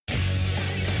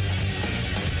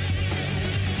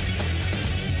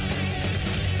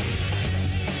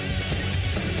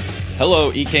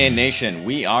Hello, EKN Nation.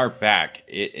 We are back.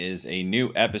 It is a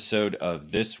new episode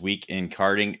of This Week in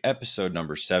Karting, episode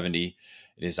number 70.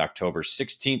 It is October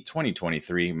 16th,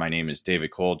 2023. My name is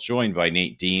David Cole, joined by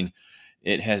Nate Dean.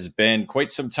 It has been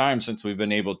quite some time since we've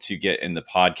been able to get in the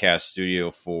podcast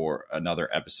studio for another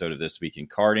episode of This Week in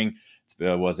Karting.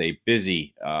 It was a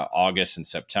busy August and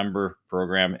September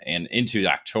program and into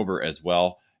October as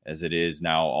well, as it is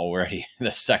now already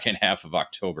the second half of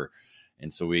October.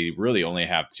 And so we really only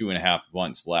have 2.5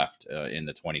 months left in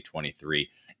the 2023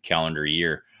 calendar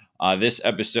year. This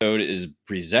episode is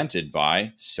presented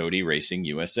by SOTI Racing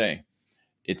USA.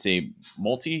 It's a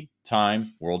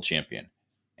multi-time world champion,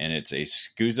 and it's a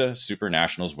SCUSA Super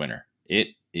Nationals winner.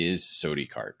 It is SOTI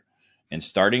Kart. And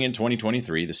starting in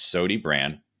 2023, the SOTI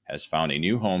brand has found a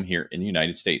new home here in the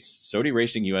United States. SOTI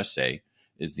Racing USA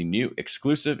is the new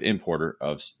exclusive importer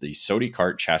of the SOTI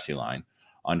Kart chassis line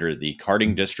under the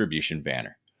karting distribution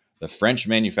banner. The French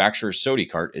manufacturer SOTI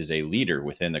Kart is a leader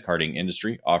within the karting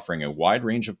industry, offering a wide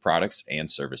range of products and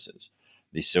services.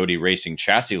 The SOTI Racing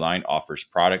chassis line offers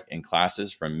product in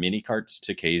classes from mini karts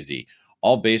to KZ,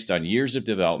 all based on years of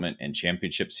development and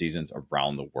championship seasons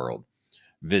around the world.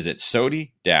 Visit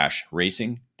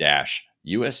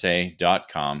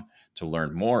SOTI-racing-usa.com to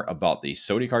learn more about the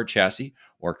SOTI Kart chassis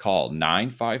or call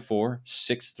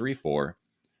 954-634-5111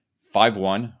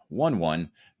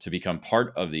 to become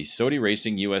part of the SOTI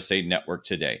Racing USA network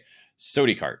today.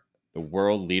 SOTI Kart, the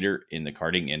world leader in the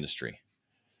karting industry.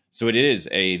 So it is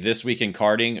a This Week in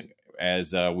Karting,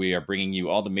 as we are bringing you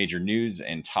all the major news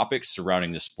and topics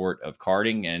surrounding the sport of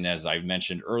karting. And as I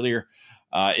mentioned earlier,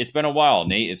 it's been a while,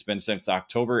 Nate. It's been since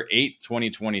October 8th,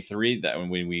 2023, that when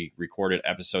we recorded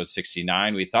episode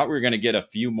 69. We thought we were going to get a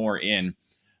few more in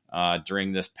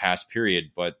during this past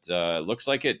period, but looks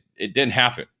like it didn't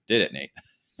happen. Did it, Nate?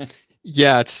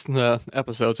 Yeah, the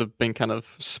episodes have been kind of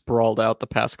sprawled out the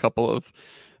past couple of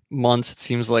months. It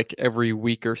seems like every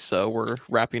week or so we're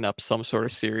wrapping up some sort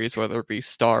of series, whether it be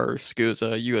Star,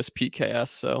 SCUSA, USPKS.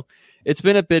 So it's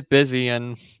been a bit busy,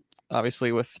 and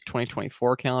obviously with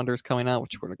 2024 calendars coming out,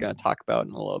 which we're going to talk about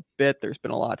in a little bit, there's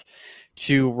been a lot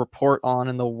to report on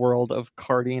in the world of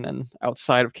karting and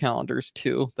outside of calendars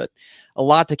too, that a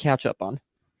lot to catch up on.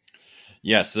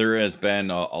 Yes, there has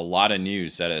been a lot of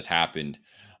news that has happened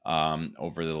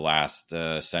over the last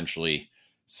essentially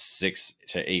 6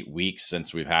 to 8 weeks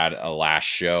since we've had a last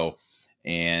show.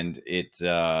 And it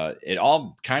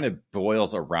all kind of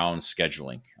boils around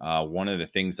scheduling. One of the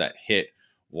things that hit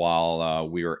while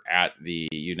we were at the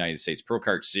United States Pro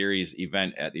Kart Series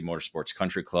event at the Motorsports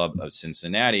Country Club of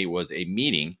Cincinnati was a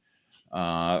meeting,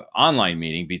 online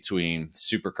meeting between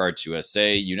SuperKarts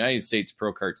USA, United States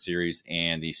Pro Kart Series,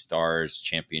 and the Stars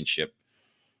Championship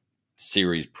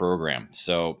Series program.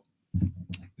 So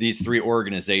these three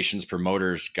organizations,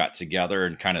 promoters, got together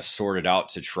and kind of sorted out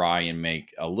to try and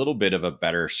make a little bit of a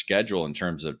better schedule in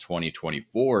terms of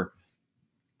 2024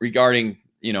 regarding,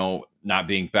 not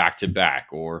being back to back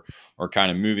or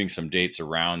kind of moving some dates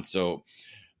around. So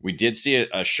we did see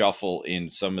a shuffle in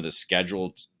some of the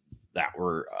schedules that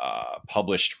were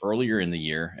published earlier in the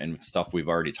year and stuff we've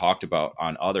already talked about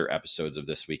on other episodes of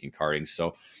This Week in Karting.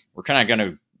 So we're kind of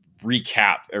going to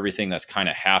recap everything that's kind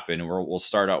of happened. We'll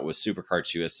start out with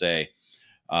SuperKarts USA,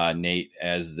 Nate,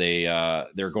 as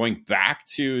they're going back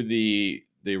to the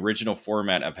original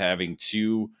format of having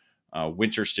two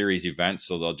winter series events.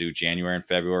 So they'll do January and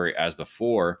February as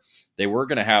before. They were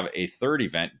going to have a third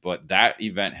event, but that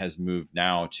event has moved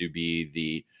now to be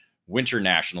the Winter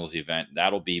Nationals event.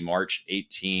 That'll be March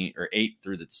 8th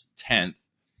through the 10th.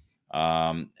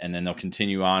 And then they'll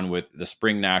continue on with the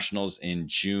Spring Nationals in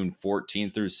June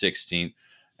 14th through 16th,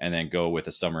 and then go with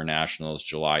the Summer Nationals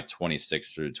July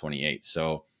 26th through 28th.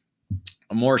 So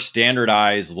a more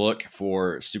standardized look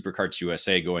for SuperKarts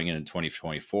USA going into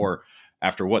 2024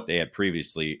 after what they had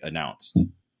previously announced.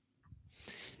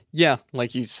 Yeah,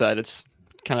 like you said, it's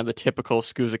kind of the typical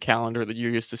SCUSA calendar that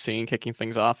you're used to seeing, kicking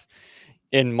things off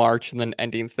in March and then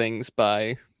ending things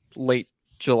by late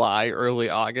July, early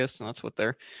August, and that's what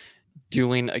they're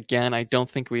doing again. I don't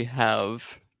think we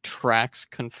have tracks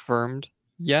confirmed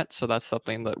yet, so that's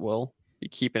something that we'll be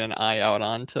keeping an eye out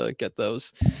on to get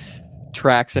those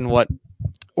tracks and what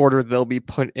order they'll be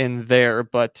put in there.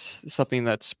 But something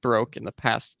that's broke in the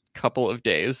past couple of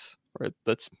days, or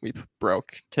we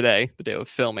broke today, the day of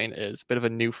filming, is a bit of a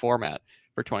new format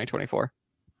for 2024.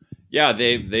 Yeah,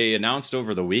 they announced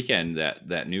over the weekend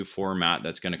that new format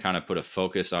that's going to kind of put a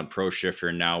focus on Pro Shifter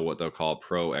and now what they'll call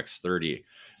Pro X30,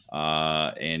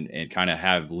 and kind of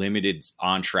have limited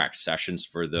on-track sessions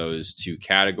for those two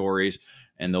categories.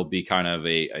 And there'll be kind of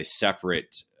a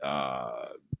separate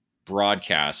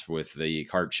broadcast with the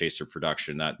Kart Chaser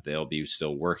production that they'll be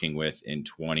still working with in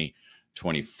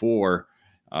 2024.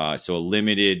 So a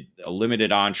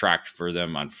limited on track for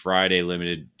them on Friday,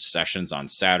 limited sessions on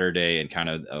Saturday, and kind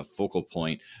of a focal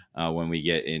point when we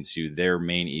get into their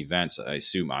main events, I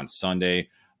assume on Sunday.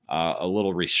 A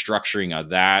little restructuring of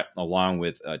that, along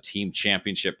with a team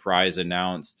championship prize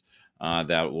announced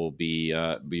that will be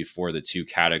for the two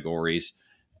categories.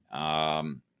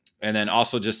 And then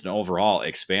also just an overall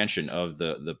expansion of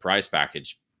the prize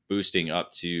package, boosting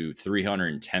up to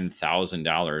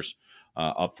 $310,000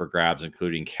 up for grabs,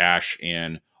 including cash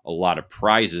and a lot of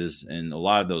prizes. And a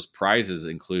lot of those prizes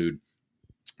include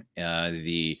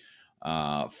the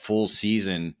full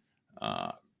season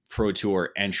Pro Tour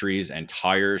entries and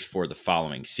tires for the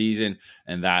following season.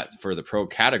 And that for the pro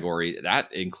category,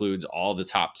 that includes all the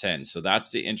top 10. So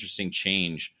that's the interesting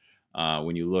change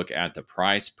when you look at the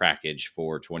prize package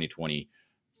for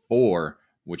 2024,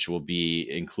 which will be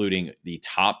including the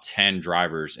top 10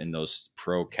 drivers in those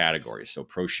pro categories. So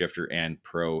Pro Shifter and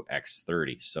Pro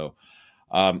X30. So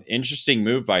interesting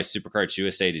move by Supercarts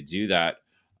USA to do that.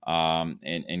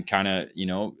 And kind of,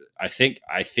 I think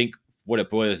what it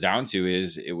boils down to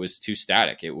is it was too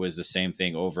static. It was the same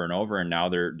thing over and over. And now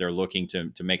they're looking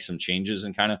to make some changes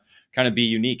and kind of be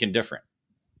unique and different.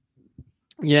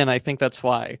 Yeah. And I think that's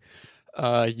why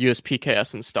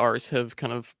USPKS and Stars have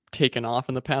kind of taken off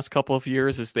in the past couple of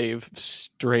years, as they've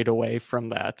strayed away from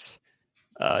that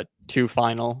two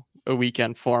final a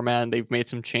weekend format, and they've made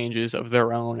some changes of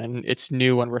their own, and it's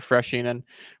new and refreshing. And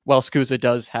while SCUSA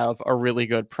does have a really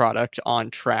good product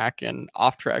on track and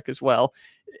off track as well,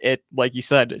 it, like you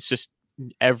said, it's just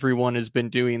everyone has been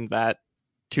doing that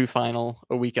two final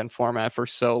a weekend format for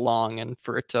so long, and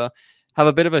for it to have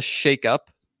a bit of a shake up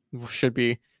should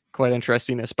be quite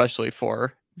interesting, especially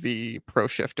for the Pro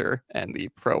Shifter and the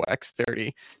Pro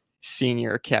X30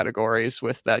 senior categories,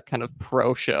 with that kind of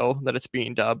pro show that it's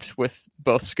being dubbed, with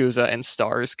both SCUSA and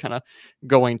Stars kind of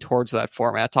going towards that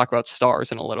format. Talk about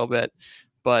Stars in a little bit,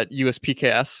 but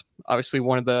USPKS, obviously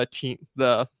one of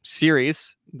the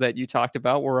series that you talked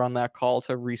about, were on that call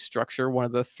to restructure one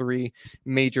of the three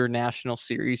major national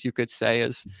series, you could say,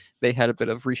 as they had a bit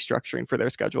of restructuring for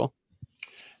their schedule.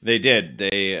 They did.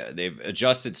 They've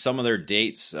adjusted some of their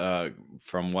dates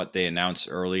from what they announced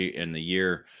early in the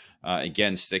year.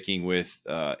 Again, sticking with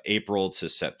April to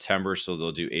September. So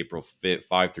they'll do April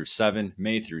 5 through 7,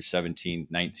 May through 17,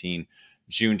 19,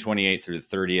 June 28th through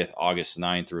the 30th, August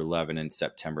 9 through 11, and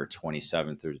September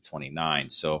 27 through the 29.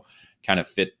 So kind of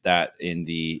fit that in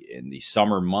the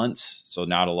summer months. So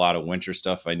not a lot of winter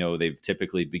stuff. I know they've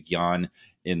typically begun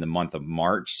in the month of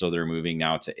March, so they're moving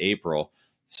now to April.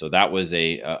 So that was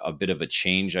a bit of a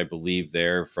change, I believe,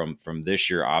 there from this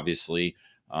year, obviously.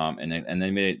 And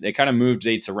then they kind of moved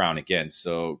dates around again.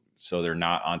 So they're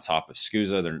not on top of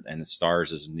SCUSA, and the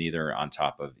Stars is neither on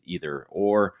top of either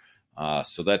or.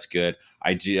 So that's good.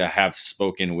 I have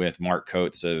spoken with Mark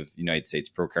Coates of United States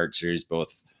Pro Kart Series,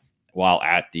 both while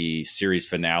at the series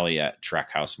finale at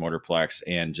Trackhouse Motorplex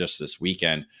and just this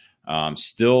weekend.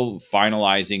 Still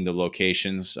finalizing the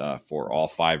locations for all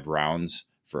 5 rounds,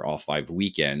 for all 5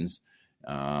 weekends.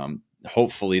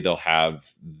 Hopefully they'll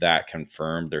have that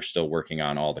confirmed. They're still working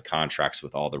on all the contracts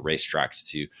with all the racetracks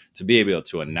to be able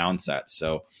to announce that.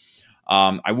 So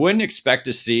I wouldn't expect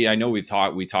to see, I know we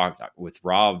talked with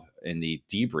Rob in the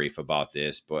debrief about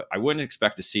this, but I wouldn't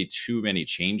expect to see too many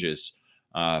changes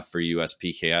for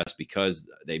USPKS, because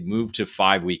they moved to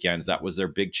 5 weekends. That was their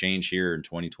big change here in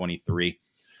 2023.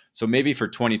 So maybe for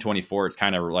 2024, it's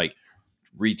kind of like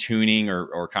retuning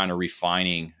or kind of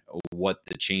refining what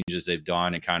the changes they've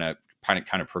done, and kind of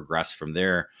progress from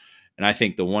there. And I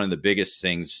think one of the biggest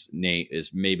things, Nate,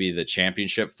 is maybe the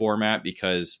championship format,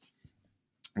 because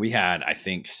we had, I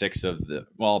think,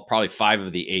 probably 5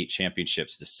 of the 8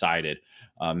 championships decided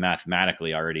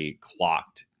mathematically already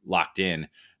locked in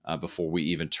before we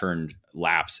even turned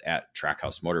laps at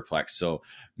Trackhouse Motorplex. So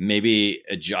maybe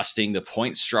adjusting the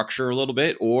point structure a little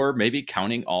bit, or maybe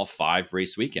counting all 5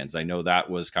 race weekends. I know that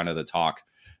was kind of the talk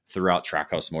throughout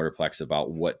Trackhouse Motorplex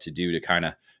about what to do to kind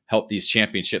of help these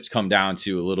championships come down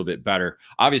to a little bit better.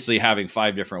 Obviously, having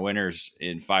 5 different winners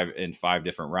in five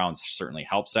different rounds certainly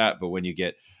helps that. But when you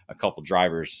get a couple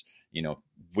drivers,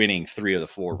 winning 3 of the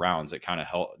 4 rounds, it kind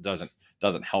of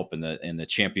doesn't help in the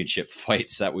championship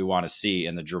fights that we want to see,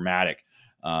 and the dramatic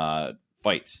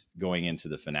fights going into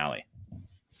the finale.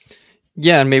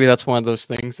 Yeah, and maybe that's one of those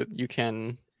things that you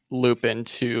can loop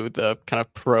into the kind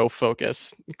of pro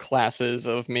focus classes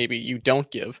of maybe you don't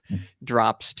give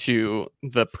drops to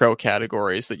the pro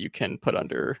categories that you can put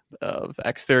under of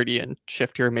X30 and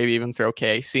shifter, maybe even throw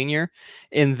K senior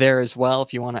in there as well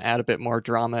if you want to add a bit more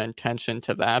drama and tension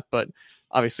to that. But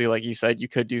obviously, like you said, you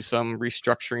could do some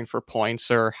restructuring for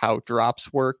points or how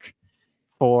drops work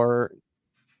to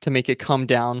make it come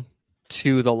down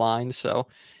to the line. So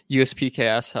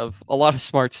USPKS have a lot of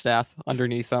smart staff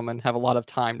underneath them and have a lot of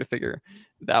time to figure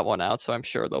that one out. So I'm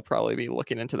sure they'll probably be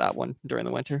looking into that one during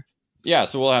the winter. Yeah,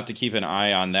 so we'll have to keep an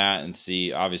eye on that and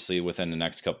see, obviously, within the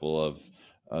next couple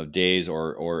of days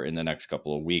or in the next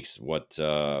couple of weeks, what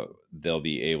they'll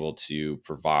be able to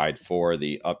provide for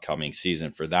the upcoming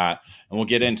season for that. And we'll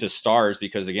get into Stars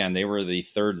because, again, they were the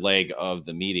third leg of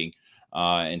the meeting.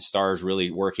 And Stars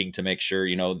really working to make sure,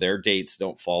 their dates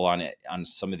don't fall on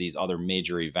some of these other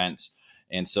major events.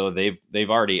 And so they've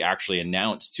already actually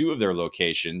announced two of their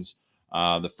locations.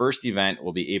 The first event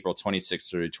will be April 26th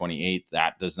through 28th.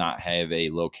 That does not have a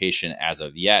location as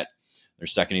of yet. Their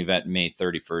second event, May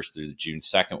 31st through June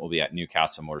 2nd, will be at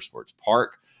Newcastle Motorsports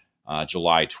Park.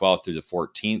 July 12th through the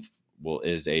 14th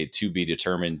is a to be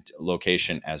determined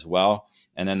location as well.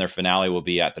 And then their finale will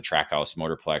be at the Trackhouse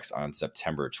Motorplex on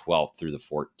September 12th through the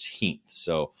 14th.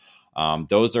 So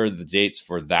those are the dates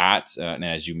for that. And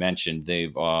as you mentioned, they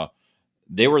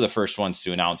were the first ones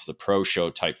to announce the pro show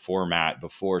type format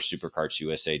before SuperKarts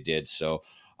USA did. So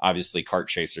obviously Kart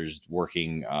Chasers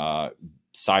working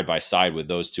side by side with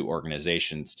those two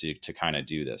organizations to kind of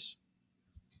do this.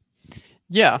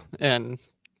 Yeah. And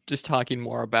just talking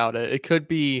more about it, it could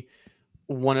be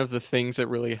one of the things that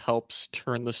really helps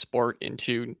turn the sport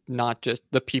into not just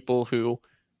the people who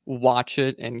watch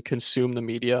it and consume the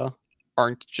media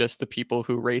aren't just the people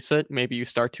who race it. Maybe you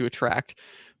start to attract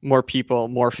more people,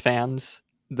 more fans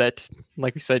that,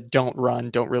 like we said, don't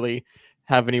really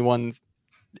have anyone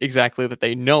exactly that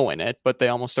they know in it, but they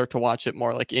almost start to watch it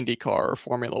more like IndyCar or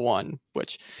Formula One,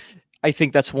 which I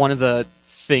think that's one of the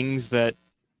things that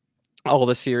all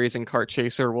the series and Kart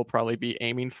Chaser will probably be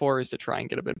aiming for, is to try and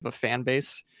get a bit of a fan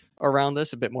base around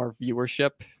this, a bit more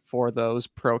viewership for those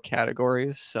pro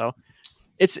categories. So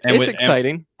it's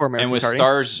exciting for American and with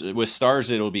karting.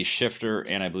 Stars, it'll be shifter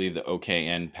and I believe the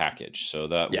OKN package. So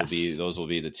that Yes. those will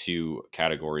be the two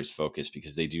categories focused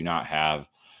because they do not have,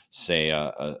 say,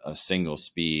 a single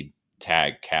speed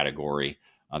tag category.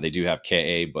 They do have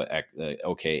KA, but the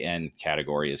OKN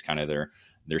category is kind of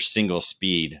their single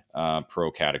speed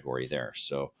pro category there.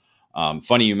 So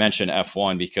funny you mentioned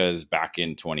F1 because back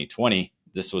in 2020,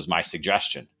 this was my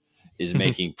suggestion, is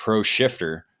making pro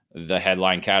shifter the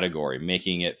headline category,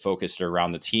 making it focused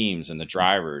around the teams and the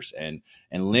drivers and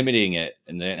limiting it.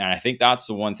 And I think that's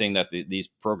the one thing that these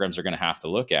programs are going to have to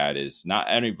look at, is not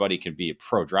everybody can be a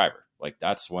pro driver. Like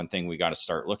that's one thing we got to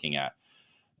start looking at.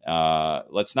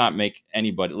 Let's not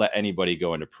let anybody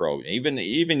go into pro. Even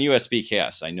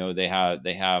USBKS, I know they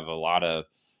have a lot of,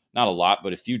 not a lot,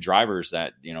 but a few drivers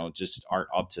that just aren't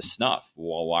up to snuff.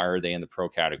 Well, why are they in the pro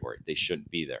category? They shouldn't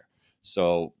be there.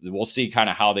 So we'll see kind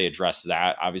of how they address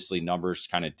that. Obviously, numbers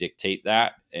kind of dictate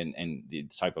that, and the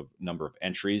type of number of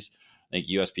entries. I think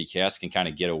USPKS can kind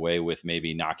of get away with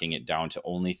maybe knocking it down to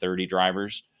only 30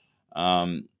 drivers,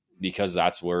 because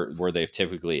that's where they've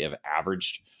typically have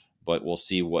averaged. But we'll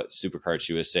see what SuperKarts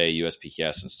USA,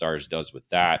 USPKS, and Stars does with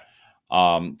that.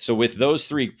 So with those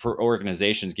three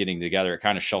organizations getting together, it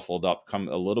kind of shuffled up a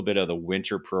little bit of the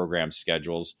winter program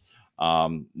schedules.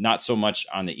 Not so much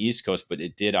on the East Coast, but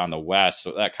it did on the West.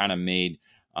 So that kind of made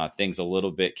things a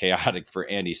little bit chaotic for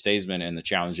Andy Seisman and the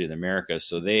Challenge of the Americas.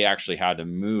 So they actually had to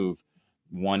move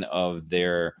one of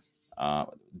their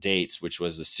dates, which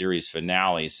was the series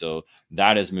finale. So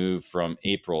that has moved from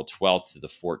April 12th to the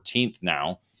 14th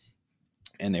now.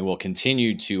 And they will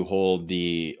continue to hold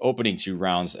the opening two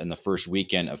rounds in the first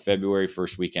weekend of February,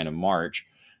 first weekend of March.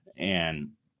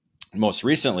 And most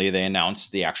recently, they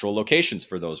announced the actual locations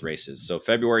for those races. So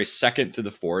February 2nd through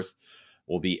the 4th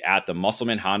will be at the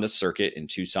Musselman Honda Circuit in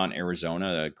Tucson,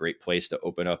 Arizona, a great place to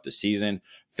open up the season.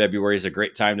 February is a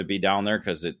great time to be down there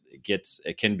because it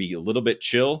can be a little bit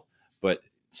chill, but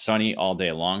sunny all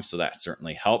day long. So that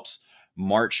certainly helps.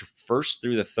 March 1st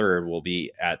through the 3rd will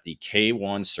be at the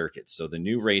K1 circuit. So the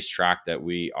new racetrack that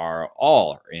we are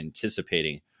all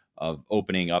anticipating of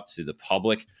opening up to the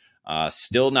public.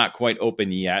 Still not quite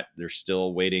open yet. They're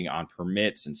still waiting on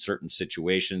permits in certain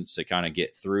situations to kind of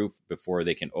get through before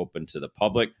they can open to the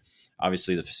public.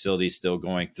 Obviously, the facility is still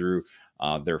going through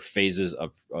their phases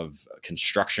of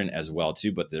construction as well,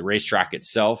 too. But the racetrack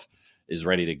itself is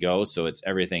ready to go. So it's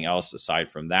everything else aside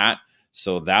from that.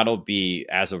 So that'll be,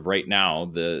 as of right now,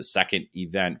 the second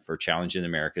event for Challenge in the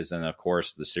Americas. And of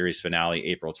course, the series finale,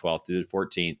 April 12th through the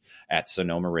 14th at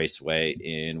Sonoma Raceway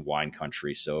in Wine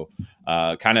Country. So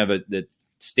kind of the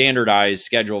standardized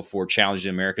schedule for Challenge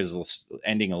in the Americas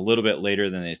ending a little bit later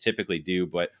than they typically do.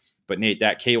 But Nate,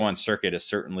 that K1 circuit is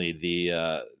certainly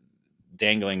the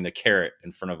dangling the carrot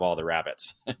in front of all the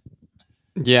rabbits.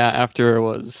 Yeah, after it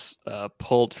was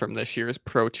pulled from this year's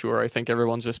Pro Tour, I think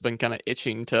everyone's just been kind of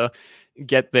itching to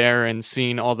get there and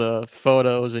seeing all the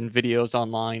photos and videos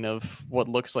online of what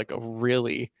looks like a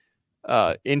really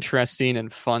interesting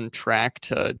and fun track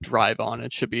to drive on.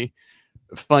 It should be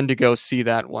fun to go see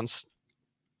that once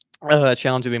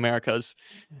Challenge of the Americas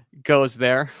goes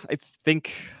there. I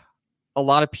think a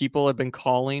lot of people have been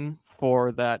calling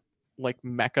for that like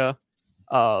mecca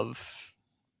of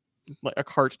like a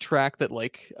kart track that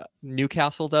like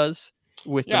Newcastle does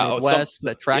with the Midwest,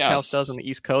 that Trackhouse does on the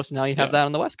East Coast. Now you have that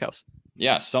on the West Coast.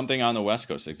 Yeah, something on the West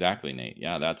Coast. Exactly, Nate.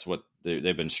 Yeah, that's what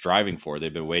they've been striving for.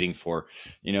 They've been waiting for,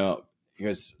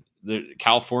 because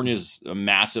California's a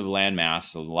massive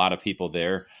landmass, a lot of people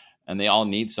there, and they all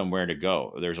need somewhere to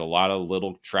go. There's a lot of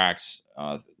little tracks.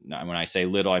 When I say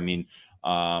little, I mean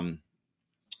more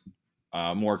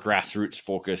grassroots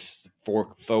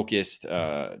focused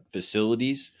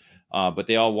facilities. But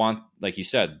they all want, like you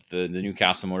said, the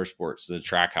Newcastle Motorsports, the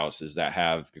track houses that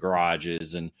have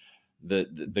garages and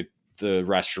the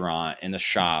restaurant and the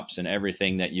shops and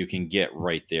everything that you can get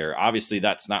right there. Obviously,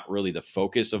 that's not really the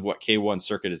focus of what K1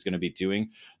 Circuit is going to be doing.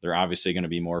 They're obviously going to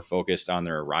be more focused on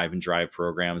their arrive and drive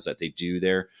programs that they do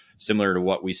there, similar to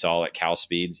what we saw at Cal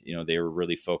Speed. They were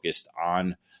really focused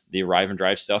on the arrive and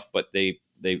drive stuff, but they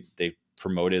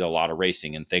promoted a lot of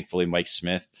racing, and thankfully Mike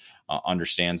Smith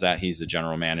understands that. He's the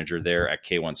general manager there at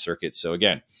K1 Circuit. So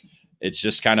again, it's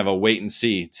just kind of a wait and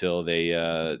see till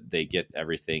they get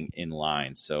everything in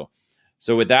line. So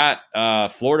with that,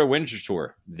 Florida Winter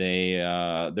Tour,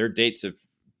 their dates have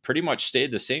pretty much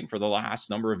stayed the same for the last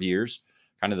number of years,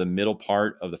 kind of the middle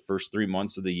part of the first 3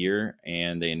 months of the year,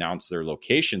 and they announced their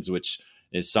locations, which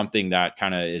is something that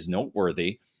kind of is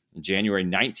noteworthy. January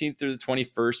 19th through the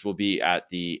 21st will be at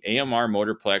the AMR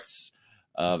Motorplex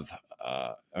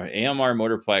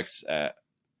at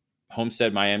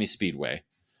Homestead Miami Speedway,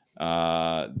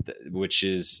 which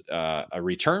is a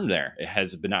return there. It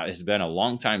has been a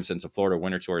long time since the Florida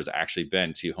Winter Tour has actually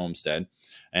been to Homestead,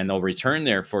 and they'll return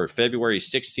there for February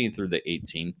 16th through the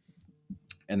 18th,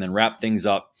 and then wrap things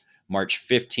up March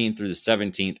 15th through the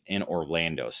 17th in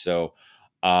Orlando. So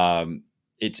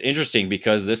it's interesting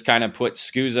because this kind of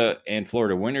puts SCUSA and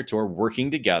Florida Winter Tour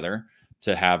working together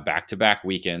to have back-to-back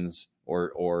weekends,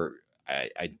 or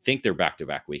I think they're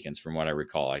back-to-back weekends from what I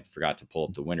recall. I forgot to pull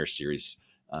up the Winter Series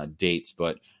dates,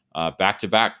 but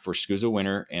back-to-back for SCUSA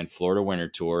Winter and Florida Winter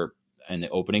Tour in the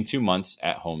opening 2 months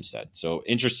at Homestead. So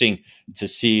interesting to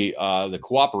see the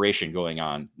cooperation going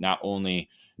on, not only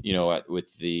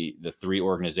with the three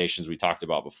organizations we talked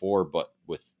about before, but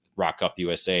with Rock Up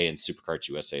USA and Superkarts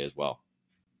USA as well.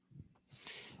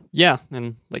 Yeah,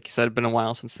 and like you said, it's been a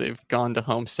while since they've gone to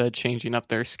Homestead, changing up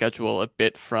their schedule a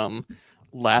bit from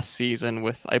last season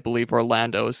with, I believe,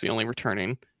 Orlando is the only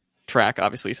returning track.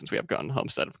 Obviously, since we have gone to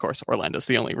Homestead, of course, Orlando's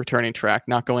the only returning track,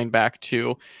 not going back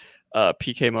to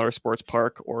PK Motorsports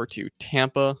Park or to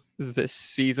Tampa this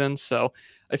season. So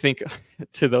I think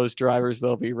to those drivers,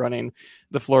 they'll be running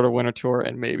the Florida Winter Tour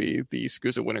and maybe the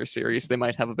SCUSA Winter Series. They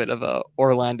might have a bit of a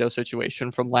Orlando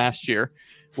situation from last year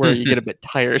where you get a bit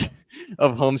tired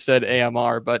of Homestead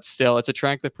AMR, but still it's a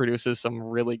track that produces some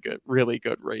really good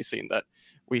racing that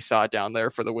we saw down there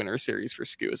for the Winter Series for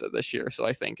SCUSA this year. So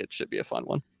I think it should be a fun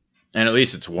one. And at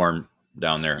least it's warm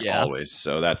down there always.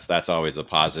 So that's always a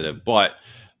positive, but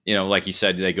like you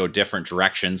said, they go different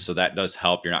directions. So that does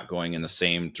help. You're not going in the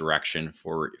same direction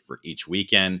for each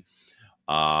weekend.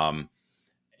 And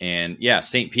yeah,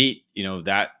 St. Pete,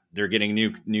 that they're getting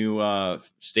new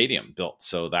stadium built.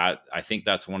 So that, I think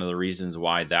that's one of the reasons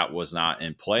why that was not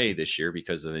in play this year,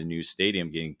 because of the new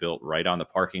stadium getting built right on the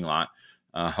parking lot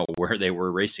where they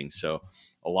were racing. So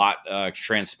a lot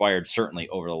transpired certainly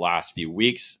over the last few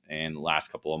weeks and the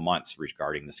last couple of months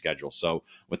regarding the schedule. So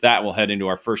with that, we'll head into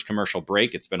our first commercial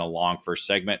break. It's been a long first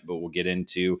segment, but we'll get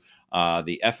into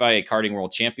the FIA Karting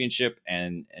World Championship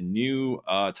and a new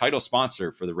title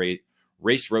sponsor for the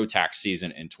Race Rotax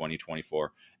season in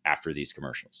 2024 after these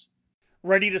commercials.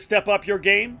 Ready to step up your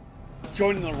game?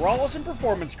 Joining the Rawlison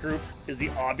Performance Group is the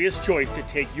obvious choice to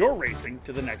take your racing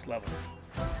to the next level.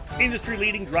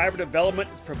 Industry-leading driver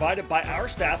development is provided by our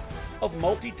staff of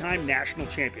multi-time national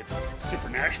champions, Super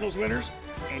Nationals winners,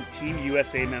 and Team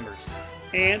USA members.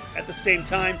 And at the same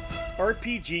time,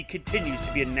 RPG continues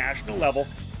to be a national-level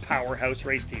powerhouse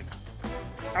race team.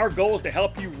 Our goal is to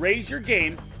help you raise your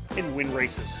game and win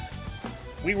races.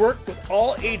 We work with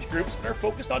all age groups and are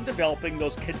focused on developing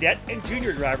those cadet and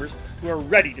junior drivers who are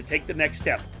ready to take the next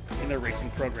step in their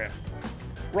racing program.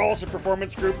 Rawlson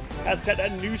Performance Group has set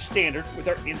a new standard with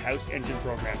our in-house engine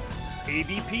program,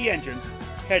 AVP Engines,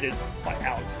 headed by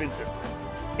Alex Vincent.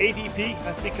 AVP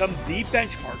has become the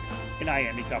benchmark in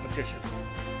IAME competition.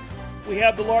 We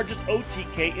have the largest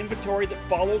OTK inventory that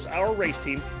follows our race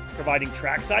team, providing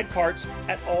trackside parts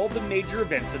at all the major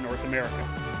events in North America.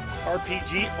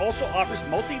 RPG also offers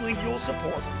multilingual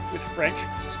support with French,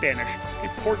 Spanish, and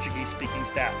Portuguese-speaking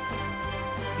staff.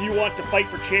 If you want to fight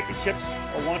for championships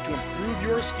or want to improve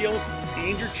your skills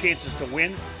and your chances to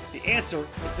win, the answer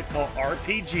is to call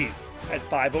RPG at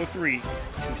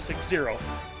 503-260-4514.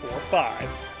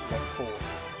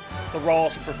 The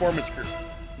Rawlson Performance Group.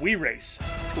 We race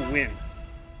to win.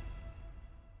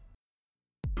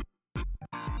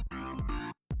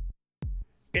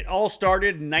 It all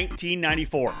started in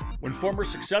 1994 when former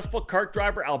successful kart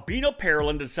driver Albino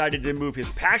Parolin decided to move his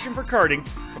passion for karting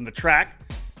from the track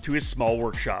to his small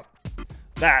workshop.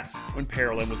 That's when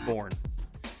Parolin was born.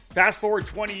 Fast forward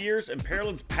 20 years and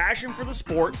Parolin's passion for the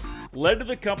sport led to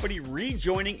the company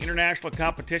rejoining international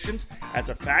competitions as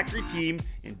a factory team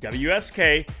in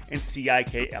WSK and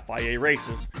CIK FIA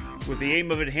races, with the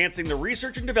aim of enhancing the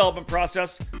research and development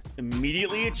process,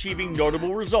 immediately achieving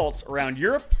notable results around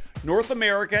Europe, North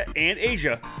America, and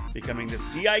Asia, becoming the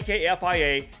CIK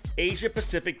FIA Asia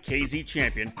Pacific KZ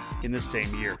champion in the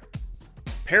same year.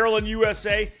 Parolin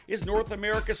USA is North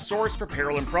America's source for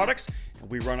Parolin products, and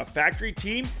we run a factory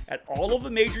team at all of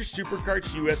the major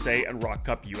Superkarts USA and Rock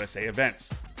Cup USA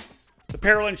events. The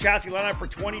Parolin chassis lineup for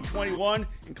 2021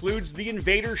 includes the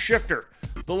Invader Shifter,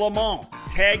 the Le Mans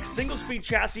Tag single-speed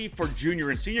chassis for junior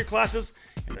and senior classes,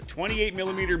 and the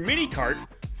 28mm mini kart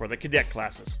for the cadet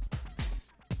classes.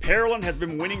 Parolin has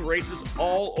been winning races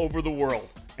all over the world,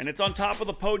 and it's on top of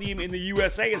the podium in the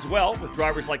USA as well, with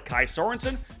drivers like Kai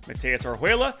Sorensen, Mateus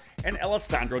Orjuela, and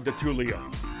Alessandro De Tullio.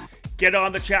 Get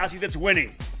on the chassis that's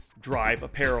winning. Drive a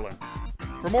Parolin.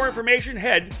 For more information,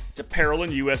 head to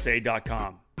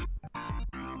ParolinUSA.com.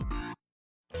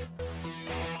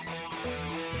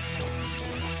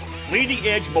 Leading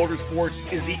Edge Motorsports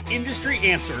is the industry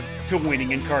answer to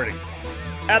winning in karting.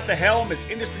 At the helm is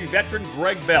industry veteran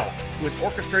Greg Bell, who has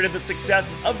orchestrated the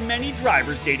success of many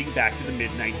drivers dating back to the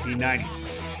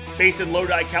mid-1990s. Based in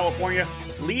Lodi, California,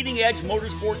 Leading Edge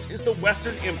Motorsports is the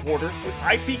Western importer with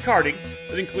IP karting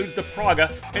that includes the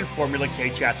Praga and Formula K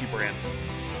chassis brands.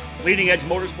 Leading Edge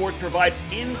Motorsports provides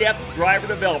in-depth driver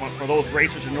development for those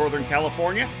racers in Northern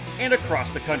California and across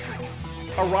the country.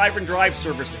 Arrive and drive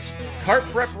services, kart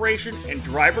preparation, and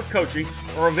driver coaching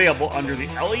are available under the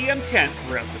LEM tent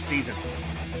throughout the season.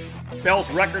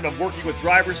 Bell's record of working with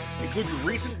drivers includes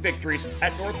recent victories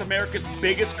at North America's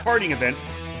biggest karting events,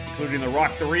 including the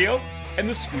Rock the Rio and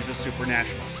the SCUSA Super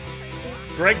Nationals.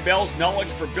 Greg Bell's knowledge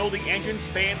for building engines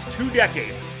spans 2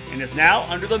 decades and is now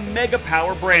under the Mega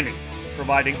Power branding,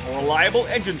 providing a reliable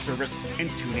engine service and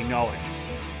tuning knowledge.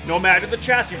 No matter the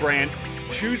chassis brand,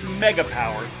 choose Mega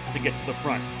Power to get to the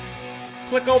front.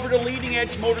 Click over to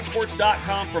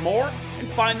leadingedgemotorsports.com for more and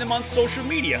find them on social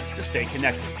media to stay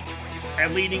connected.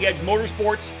 At Leading Edge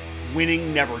Motorsports,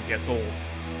 winning never gets old.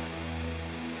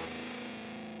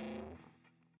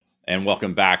 And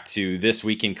welcome back to This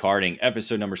Week in Karting,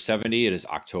 episode number 70. It is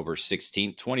October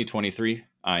 16th, 2023.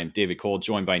 I'm David Cole,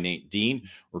 joined by Nate Dean.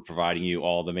 We're providing you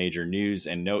all the major news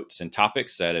and notes and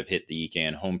topics that have hit the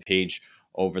EKN homepage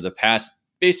over the past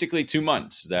basically 2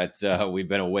 months that we've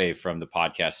been away from the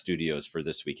podcast studios for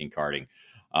This Week in Karting.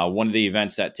 One of the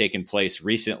events that taken place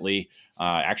recently,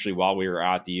 actually while we were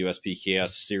at the USPKS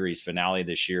series finale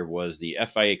this year, was the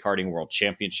FIA Karting World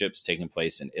Championships taking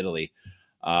place in Italy.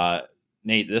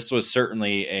 Nate, this was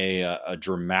certainly a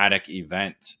dramatic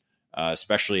event,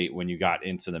 especially when you got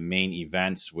into the main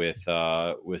events with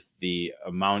the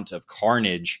amount of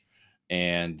carnage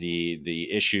and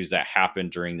the issues that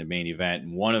happened during the main event.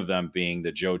 And one of them being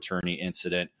the Joe Turney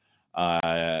incident,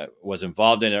 was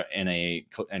involved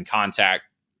in contact,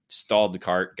 stalled the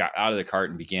cart, got out of the cart,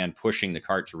 and began pushing the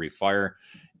cart to refire,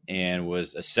 and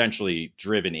was essentially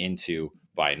driven into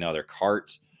by another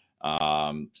cart,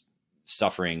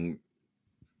 suffering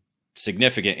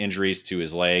significant injuries to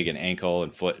his leg and ankle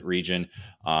and foot region.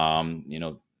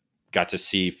 Got to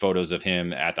see photos of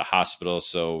him at the hospital.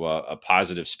 So a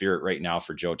positive spirit right now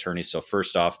for Joe Turney. So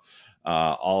first off,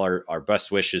 all our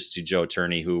best wishes to Joe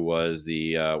Turney, who was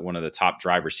the one of the top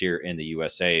drivers here in the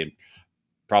USA, and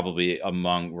probably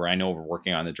among where I know we're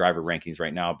working on the driver rankings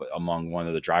right now, but among one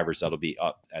of the drivers that'll be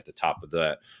up at the top of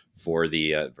for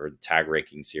the tag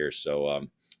rankings here. So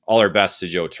all our best to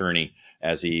Joe Turney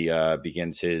as he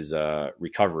begins his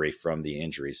recovery from the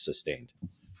injuries sustained.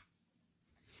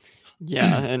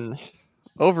 Yeah, and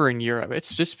over in Europe,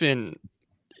 it's just been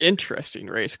interesting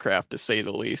racecraft to say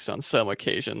the least on some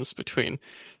occasions between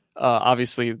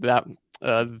obviously that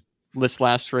this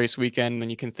last race weekend. Then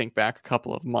you can think back a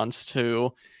couple of months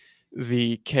to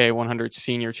the K100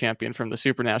 senior champion from the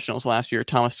Super Nationals last year,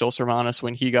 Thomas Stolz-Hermanis,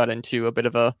 when he got into a bit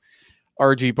of a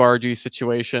argy-bargy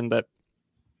situation that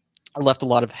left a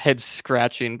lot of head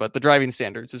scratching. But the driving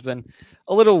standards has been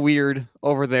a little weird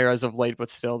over there as of late, but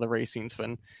still the racing's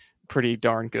been pretty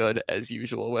darn good as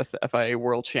usual with FIA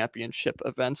World Championship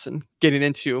events. And getting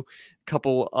into a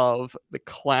couple of the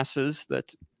classes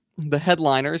that the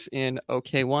headliners in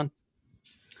OK1.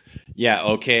 Yeah,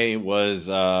 OK was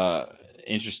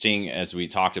interesting, as we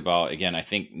talked about. Again, I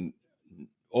think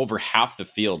over half the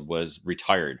field was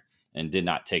retired and did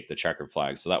not take the checkered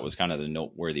flag. So that was kind of the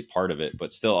noteworthy part of it.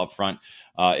 But still up front,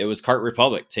 it was Kart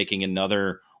Republic taking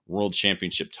another world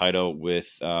championship title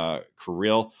with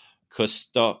Kirill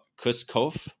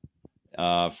Kuskov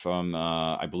from,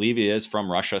 I believe he is from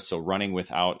Russia. So running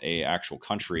without a actual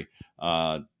country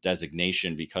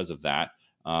designation because of that.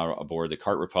 Aboard the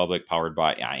Kart Republic, powered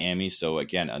by Miami. So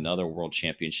again, another world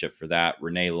championship for that.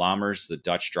 Rene Lammers, the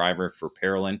Dutch driver for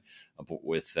Parolin,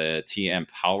 with TM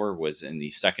Power, was in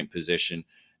the second position.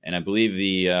 And I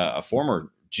believe a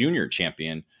former junior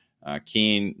champion,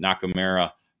 Keen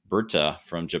Nakamura Berta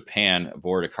from Japan,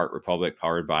 aboard a Kart Republic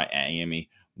powered by Miami,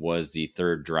 was the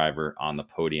third driver on the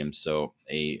podium. So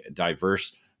a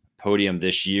diverse podium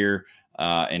this year.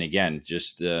 And again,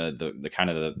 just the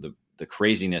kind of the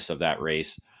craziness of that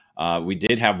race. We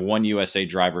did have one USA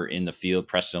driver in the field.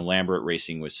 Preston Lambert,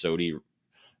 racing with Sodi,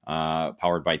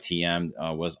 powered by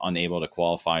TM, was unable to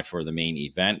qualify for the main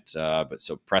event. But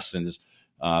so Preston's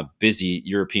busy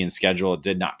European schedule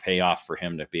did not pay off for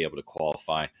him to be able to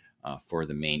qualify for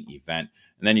the main event.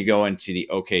 And then you go into the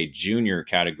OK Junior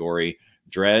category.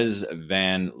 Dres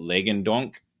van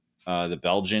Legendonk, the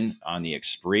Belgian on the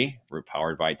Esprit,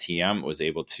 powered by TM, was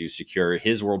able to secure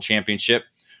his world championship,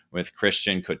 with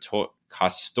Christian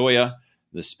Costoya,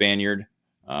 the Spaniard,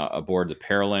 aboard the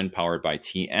Parolin, powered by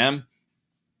TM.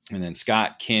 And then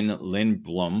Scott Kin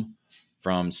Lindblom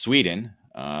from Sweden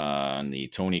on the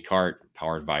Tony Kart,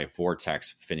 powered by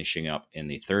Vortex, finishing up in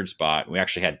the third spot. We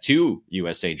actually had two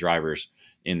USA drivers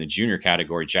in the junior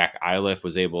category. Jack Iliff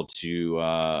was able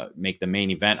to make the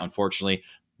main event, unfortunately.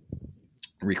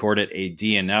 Recorded a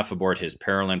DNF aboard his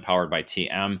Parolin, powered by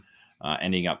TM,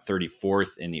 ending up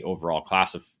 34th in the overall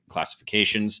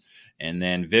classifications. And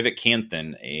then Vivek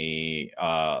Kanthan, a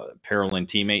Parolin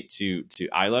teammate to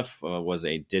Iliff,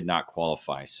 did not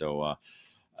qualify. So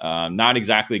not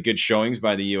exactly good showings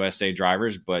by the USA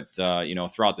drivers, but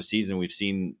throughout the season we've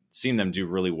seen them do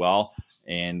really well.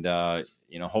 And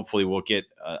hopefully we'll get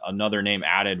another name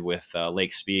added with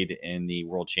Lake Speed in the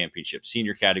World Championship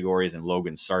senior categories and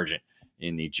Logan Sargent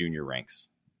in the junior ranks.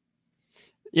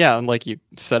 Yeah, and like you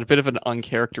said, a bit of an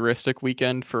uncharacteristic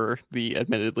weekend for the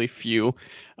admittedly few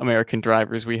American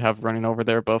drivers we have running over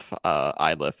there. Both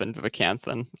Iliff and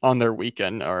Vicanthan on their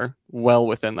weekend are well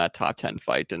within that top 10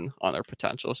 fight and on their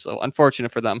potential. So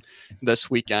unfortunate for them this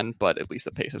weekend, but at least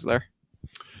the pace is there.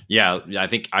 Yeah, I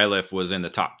think Iliff was in the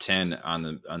top 10 on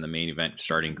the main event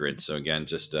starting grid. So again,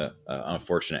 just an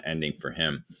unfortunate ending for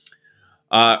him.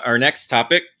 Our next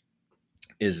topic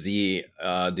is the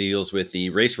deals with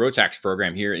the Race Rotax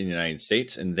program here in the United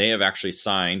States, and they have actually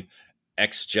signed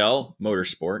XGel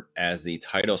Motorsport as the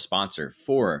title sponsor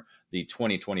for the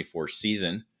 2024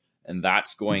 season, and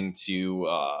that's going to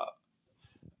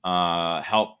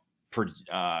help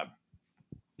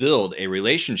build a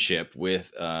relationship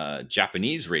with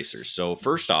Japanese racers. So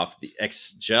first off, the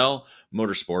XGel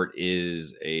Motorsport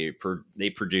is they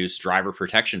produce driver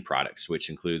protection products, which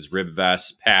includes rib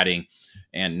vests, padding,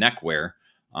 and neckwear.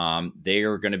 They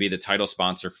are going to be the title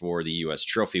sponsor for the U.S.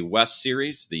 Trophy West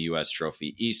Series, the U.S.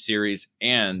 Trophy East Series,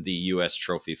 and the U.S.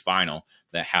 Trophy Final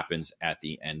that happens at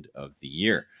the end of the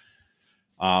year.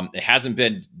 It hasn't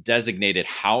been designated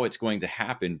how it's going to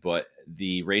happen, but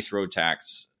the Race Road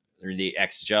Tax, or the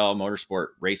XGel Motorsport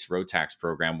Race Road Tax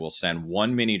program, will send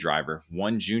one mini driver,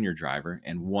 one junior driver,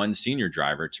 and one senior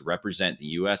driver to represent the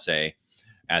USA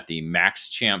at the Max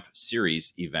Champ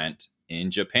Series event in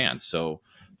Japan. So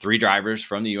 3 drivers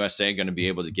from the USA going to be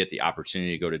able to get the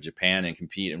opportunity to go to Japan and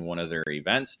compete in one of their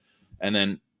events. And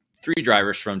then 3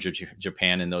 drivers from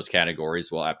Japan in those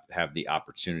categories will have the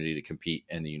opportunity to compete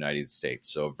in the United States.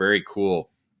 So very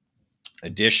cool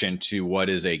addition to what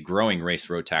is a growing race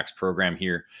road tax program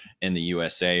here in the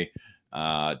USA,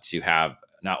 to have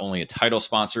not only a title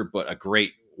sponsor, but a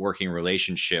great working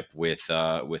relationship with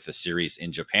the series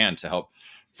in Japan to help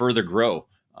further grow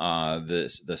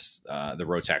the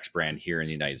road tax brand here in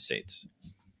the United States.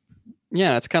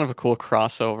 Yeah, it's kind of a cool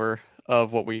crossover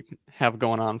of what we have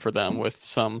going on for them, with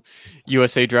some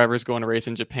USA drivers going to race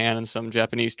in Japan and some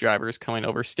Japanese drivers coming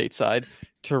over stateside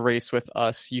to race with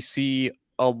us. You see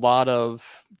a lot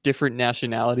of different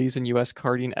nationalities in US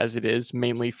karting as it is,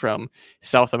 mainly from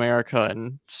South America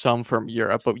and some from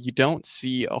Europe, but you don't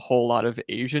see a whole lot of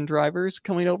Asian drivers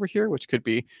coming over here, which could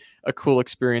be a cool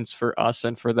experience for us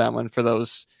and for them, and for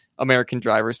those American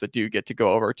drivers that do get to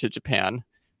go over to Japan,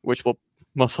 which will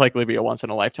most likely be a once in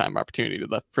a lifetime opportunity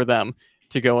for them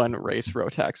to go and race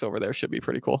Rotax over there. Should be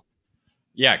pretty cool.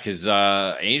 Yeah, because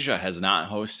Asia has not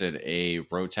hosted a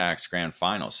Rotax Grand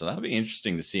Final, so that'll be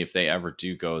interesting to see if they ever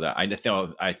do go that.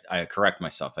 I correct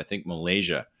myself. I think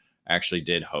Malaysia actually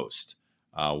did host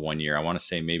 1 year. I want to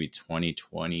say maybe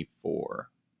 2024.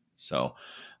 So,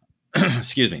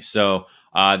 excuse me. So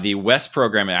the West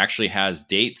program actually has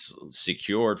dates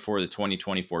secured for the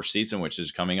 2024 season, which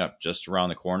is coming up just around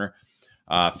the corner.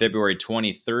 February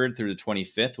 23rd through the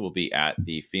 25th will be at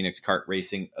the Phoenix Kart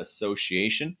Racing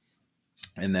Association.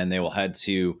 And then they will head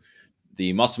to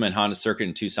the Musselman Honda Circuit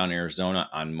in Tucson, Arizona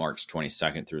on March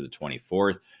 22nd through the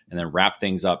 24th, and then wrap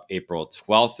things up April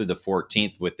 12th through the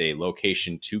 14th with a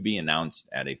location to be announced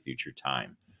at a future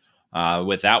time.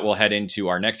 With that, we'll head into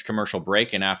our next commercial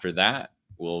break, and after that,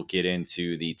 we'll get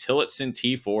into the Tillotson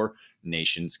T4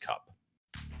 Nations Cup.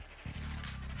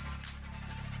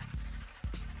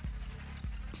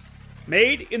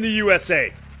 Made in the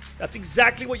USA. That's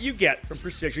exactly what you get from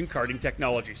Precision Karting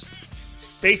Technologies.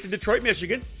 Based in Detroit,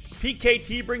 Michigan,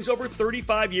 PKT brings over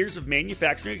 35 years of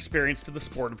manufacturing experience to the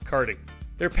sport of karting.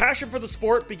 Their passion for the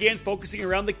sport began focusing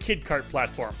around the Kid Kart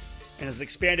platform and has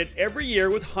expanded every year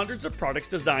with hundreds of products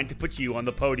designed to put you on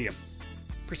the podium.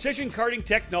 Precision Karting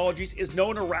Technologies is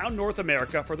known around North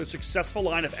America for their successful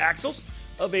line of axles,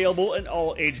 available in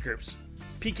all age groups.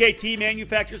 PKT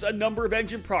manufactures a number of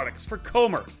engine products for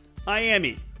Comer,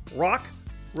 IAME, Rock,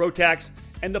 Rotax,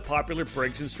 and the popular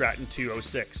Briggs & Stratton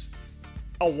 206.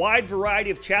 A wide variety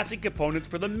of chassis components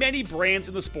for the many brands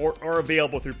in the sport are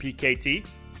available through PKT,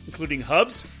 including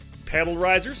hubs, pedal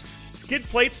risers, skid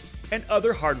plates, and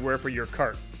other hardware for your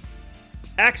kart.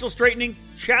 Axle straightening,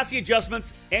 chassis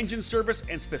adjustments, engine service,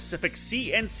 and specific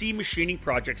CNC machining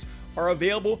projects are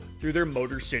available through their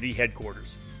Motor City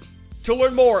headquarters. To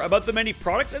learn more about the many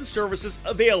products and services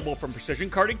available from Precision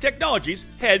Karting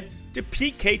Technologies, head to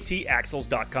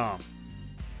pktaxles.com.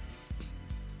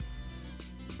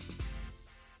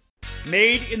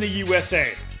 Made in the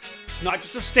USA. It's not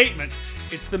just a statement,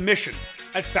 it's the mission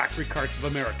at Factory Karts of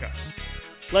America.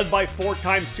 Led by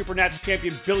four-time Supernats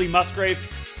champion Billy Musgrave,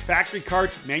 Factory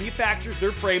Karts manufactures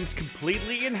their frames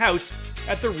completely in-house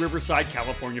at the Riverside,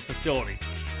 California facility.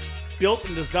 Built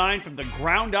and designed from the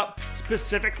ground up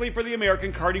specifically for the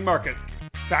American karting market,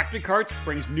 Factory Karts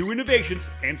brings new innovations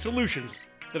and solutions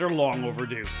that are long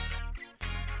overdue.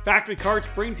 Factory Karts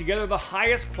bring together the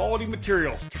highest quality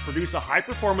materials to produce a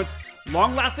high-performance,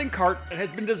 long-lasting kart that has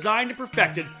been designed and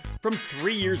perfected from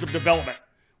 3 years of development,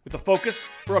 with a focus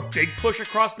for a big push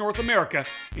across North America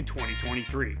in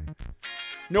 2023.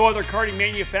 No other karting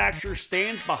manufacturer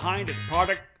stands behind its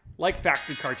product like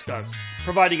Factory Karts does,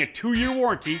 providing a 2-year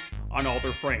warranty on all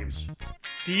their frames.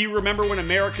 Do you remember when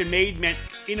American made meant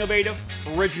innovative,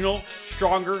 original,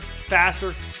 stronger,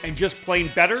 faster, and just plain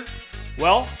better?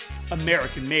 Well,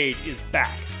 American Made is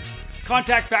back.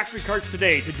 Contact Factory Karts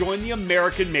today to join the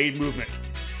American Made movement.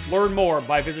 Learn more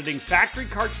by visiting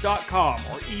factorykarts.com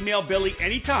or email Billy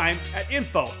anytime at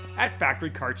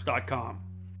info@factorykarts.com.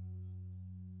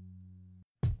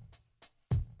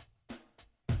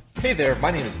 Hey there, my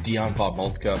name is Dion Bob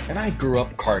Moltka, and I grew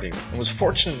up karting and was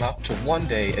fortunate enough to one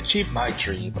day achieve my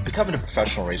dream of becoming a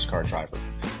professional race car driver.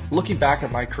 Looking back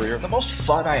at my career, the most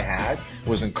fun I had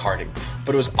was in karting,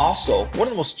 but it was also one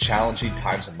of the most challenging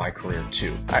times in my career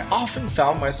too. I often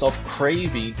found myself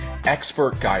craving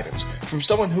expert guidance from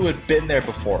someone who had been there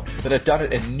before, that had done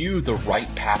it and knew the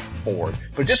right path forward,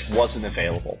 but it just wasn't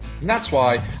available. And that's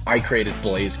why I created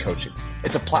Blaze Coaching.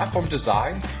 It's a platform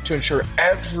designed to ensure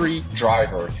every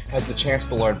driver has the chance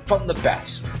to learn from the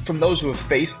best, from those who have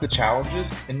faced the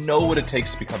challenges and know what it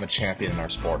takes to become a champion in our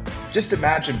sport. Just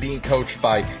imagine being coached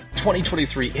by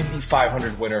 2023 Indy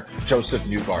 500 winner Joseph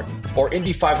Newgarden, or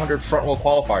Indy 500 front wheel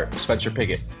qualifier Spencer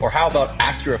Pigot, or how about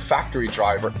Acura factory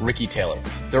driver Ricky Taylor?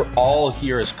 They're all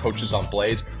here as coaches on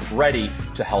Blaze, ready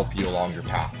to help you along your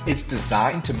path. It's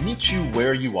designed to meet you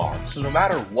where you are, so no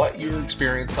matter what your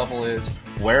experience level is,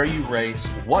 where you race,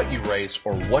 what you race,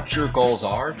 or what your goals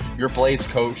are, your Blaze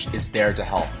coach is there to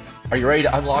help. Are you ready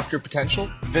to unlock your potential?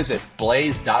 Visit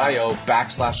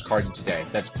blaze.io/karting today.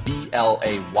 That's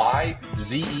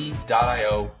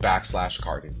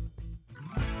BLAYZE.io/karting.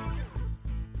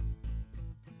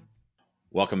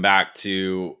 Welcome back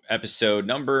to episode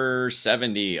number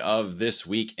 70 of This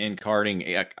Week in Karting.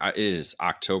 It is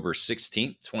October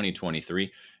 16th,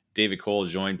 2023. David Cole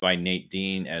is joined by Nate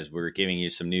Dean as we're giving you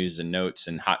some news and notes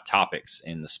and hot topics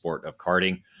in the sport of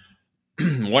karting.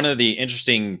 One of the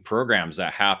interesting programs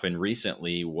that happened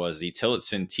recently was the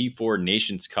Tillotson T4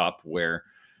 Nations Cup, where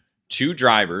two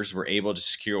drivers were able to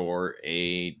secure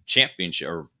a championship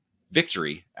or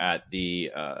victory at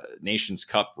the Nations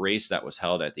Cup race that was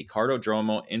held at the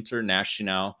Cartodromo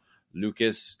Internacional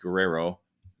Lucas Guerrero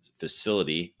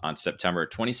facility on September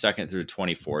 22nd through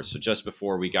 24th. So just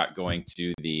before we got going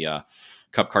to the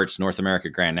Cup Karts North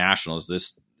America Grand Nationals,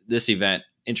 this event,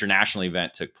 international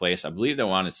event, took place. I believe they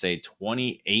want to say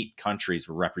 28 countries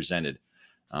were represented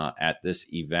at this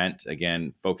event.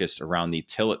 Again, focused around the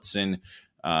Tillotson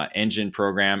engine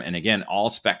program, and again, all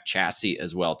spec chassis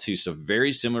as well too. So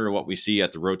very similar to what we see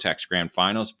at the Rotax Grand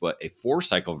Finals, but a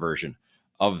 4-cycle version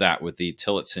of that with the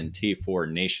Tillotson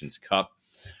T4 Nations Cup.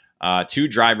 Two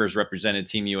drivers represented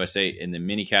Team USA in the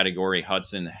mini category.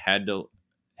 Hudson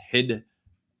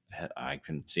I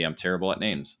can see I'm terrible at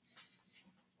names.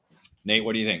 Nate,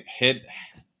 what do you think?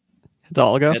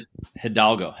 Hidalgo.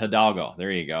 Hidalgo.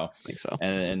 There you go. I think so.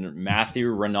 And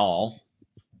Matthew Renal.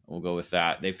 We'll go with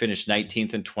that. They finished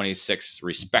 19th and 26th,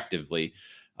 respectively.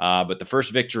 But the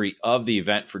first victory of the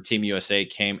event for Team USA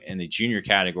came in the junior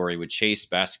category with Chase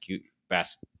Bascagulo,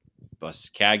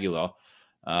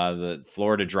 the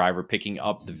Florida driver, picking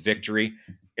up the victory.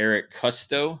 Eric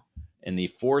Custo in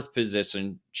the 4th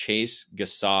position, Chase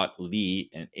Gassot Lee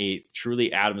in 8th,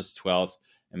 Truly Adams 12th,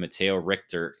 and Mateo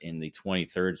Richter in the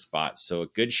 23rd spot. So a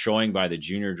good showing by the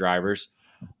junior drivers,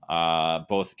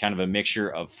 both kind of a mixture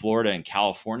of Florida and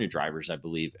California drivers, I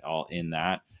believe, all in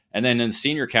that. And then in the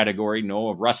senior category,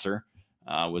 Noah Russer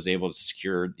was able to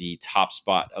secure the top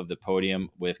spot of the podium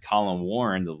with Colin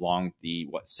Warren, the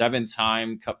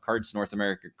 7-time Cup Karts North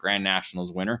America Grand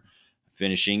Nationals winner,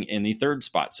 finishing in the 3rd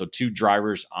spot. So two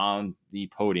drivers on the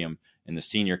podium in the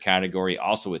senior category,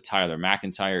 also with Tyler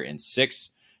McIntyre in 6th,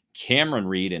 Cameron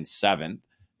Reed in 7th,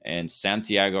 and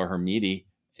Santiago Hermidi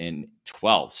in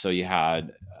 12th. So you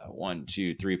had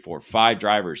 5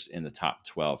 drivers in the top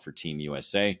 12 for Team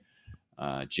USA.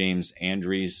 James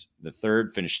Andries III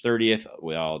finished 30th,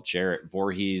 while Jarrett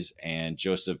Voorhees and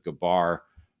Joseph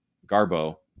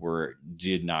Garbo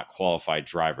did not qualify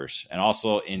drivers. And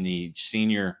also in the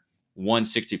senior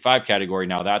 165 category,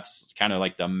 now that's kind of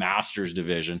like the Masters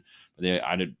division.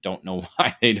 I don't know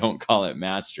why they don't call it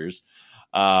Masters.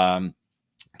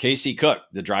 Casey Cook,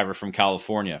 the driver from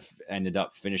California, ended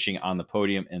up finishing on the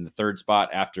podium in the 3rd spot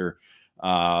after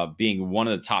being one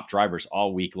of the top drivers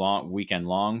all weekend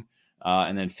long.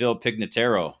 And then Phil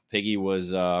Pignataro, Piggy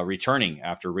was returning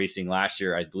after racing last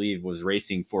year. I believe was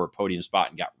racing for a podium spot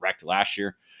and got wrecked last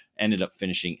year. Ended up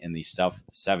finishing in the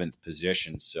 7th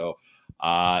position. So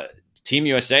Team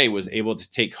USA was able to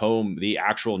take home the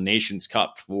actual Nations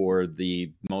Cup for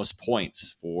the most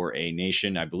points for a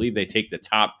nation. I believe they take the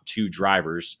top 2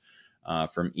 drivers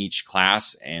from each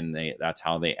class, and that's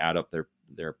how they add up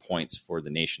their points for the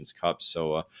Nations Cup.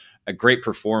 So a great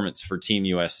performance for Team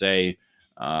USA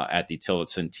at the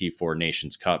Tillotson T4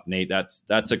 Nations Cup. Nate,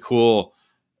 that's a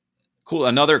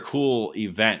another cool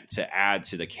event to add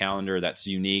to the calendar that's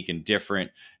unique and different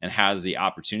and has the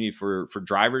opportunity for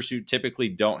drivers who typically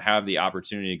don't have the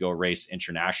opportunity to go race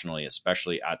internationally,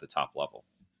 especially at the top level.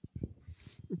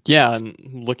 Yeah, and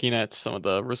looking at some of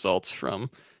the results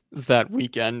from that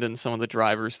weekend and some of the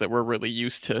drivers that we're really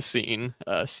used to seeing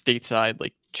stateside,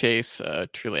 like Chase,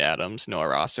 Truly Adams, Noah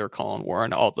Rosser, Colin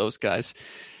Warren, all those guys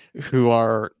who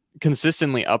are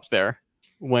consistently up there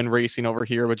when racing over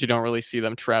here, but you don't really see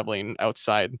them traveling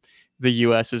outside the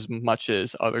U.S. as much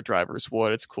as other drivers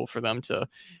would. It's cool for them to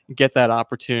get that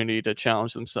opportunity to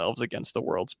challenge themselves against the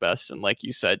world's best. And like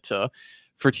you said,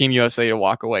 for Team USA to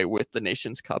walk away with the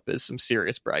Nations Cup is some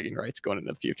serious bragging rights going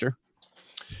into the future.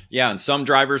 Yeah, and some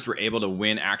drivers were able to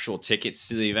win actual tickets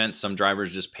to the event. Some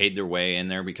drivers just paid their way in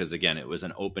there because, again, it was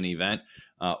an open event,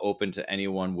 open to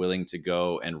anyone willing to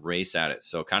go and race at it.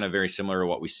 So kind of very similar to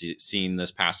what we seen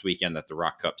this past weekend at the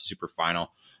Rock Cup Super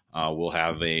Final. We'll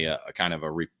have a kind of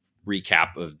a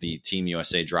recap of the Team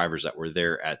USA drivers that were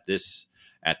there at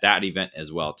that event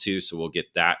as well too. So we'll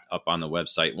get that up on the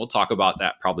website. We'll talk about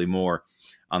that probably more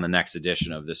on the next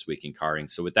edition of This Week in Karting.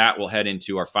 So with that, we'll head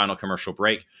into our final commercial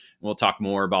break. And we'll talk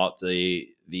more about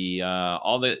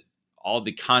all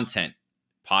the content,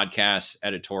 podcasts,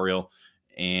 editorial,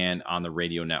 and on the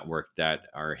radio network that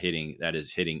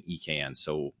is hitting EKN.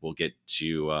 So we'll get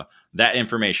to that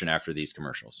information after these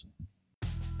commercials.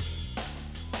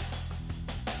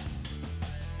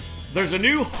 There's a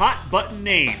new hot button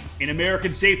name in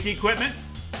American safety equipment,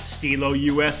 Stilo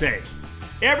USA.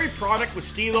 Every product with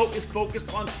Stilo is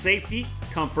focused on safety,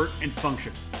 comfort, and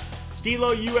function.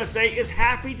 Stilo USA is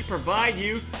happy to provide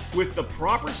you with the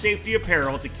proper safety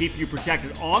apparel to keep you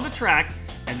protected on the track,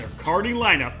 and their karting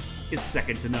lineup is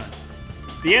second to none.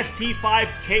 The ST5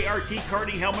 KRT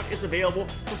karting helmet is available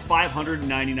for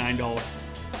 $599.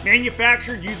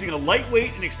 Manufactured using a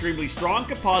lightweight and extremely strong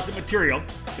composite material,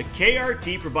 the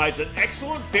KRT provides an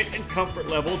excellent fit and comfort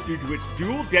level due to its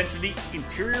dual density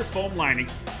interior foam lining,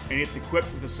 and it's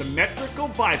equipped with a symmetrical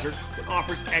visor that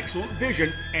offers excellent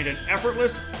vision and an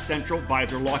effortless central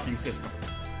visor locking system.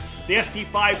 The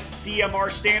ST5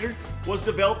 CMR standard was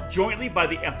developed jointly by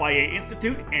the FIA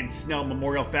Institute and Snell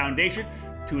Memorial Foundation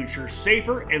to ensure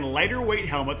safer and lighter weight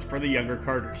helmets for the younger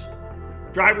karters.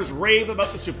 Drivers rave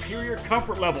about the superior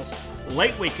comfort levels,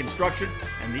 lightweight construction,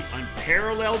 and the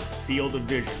unparalleled field of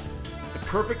vision. The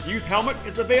perfect youth helmet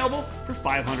is available for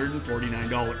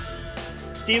 $549.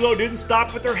 Stilo didn't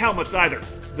stop with their helmets either.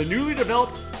 The newly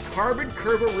developed Carbon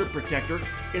Curva Rib Protector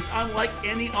is unlike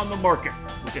any on the market,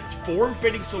 with its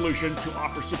form-fitting solution to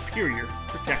offer superior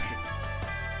protection.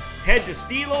 Head to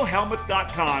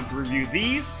StiloHelmets.com to review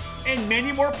these and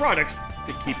many more products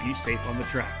to keep you safe on the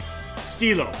track.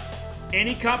 Stilo.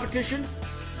 Any competition,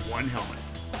 one helmet.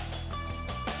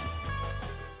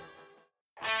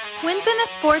 Wins in the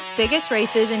sport's biggest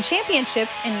races and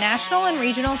championships in national and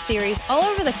regional series all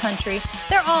over the country,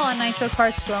 they're all on Nitro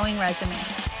Kart's growing resume.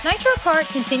 Nitro Kart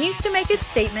continues to make its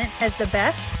statement as the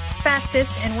best,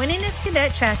 fastest, and winningest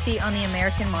cadet chassis on the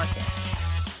American market.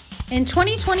 In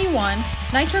 2021,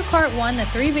 Nitro Kart won the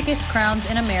 3 biggest crowns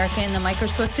in America in the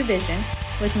Microswift division,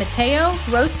 with Mateo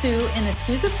Rosu in the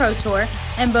SCUSA Pro Tour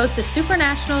and both the Super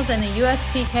Nationals and the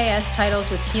USPKS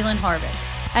titles with Keelan Harvick.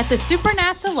 At the Super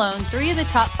Nats alone, 3 of the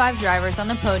top 5 drivers on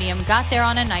the podium got there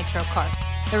on a Nitro Kart.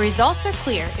 The results are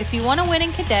clear. If you want to win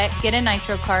in cadet, get a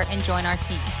Nitro Kart and join our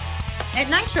team. At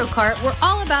Nitro Kart, we're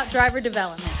all about driver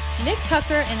development. Nick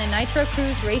Tucker and the Nitro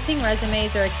Crew's racing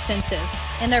resumes are extensive,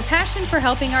 and their passion for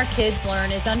helping our kids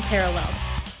learn is unparalleled.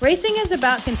 Racing is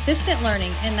about consistent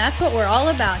learning, and that's what we're all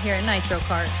about here at Nitro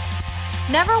Kart.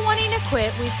 Never wanting to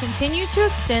quit, we've continued to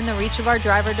extend the reach of our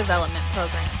driver development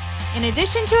program. In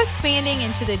addition to expanding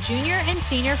into the junior and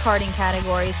senior karting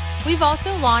categories, we've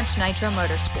also launched Nitro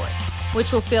Motorsports,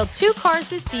 which will field 2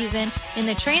 cars this season in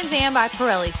the Trans Am by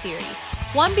Pirelli series,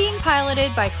 one being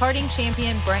piloted by karting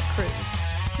champion Brent Cruz.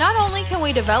 Not only can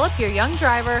we develop your young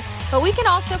driver, but we can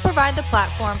also provide the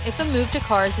platform if a move to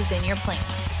cars is in your plan.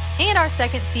 And our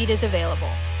second seat is available.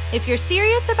 If you're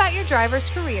serious about your driver's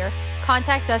career,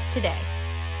 contact us today.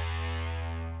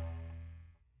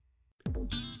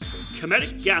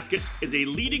 Cometic Gasket is a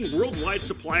leading worldwide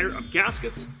supplier of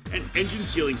gaskets and engine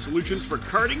sealing solutions for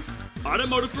karting,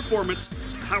 automotive performance,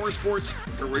 power sports,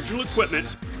 original equipment,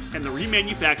 and the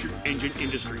remanufactured engine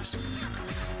industries.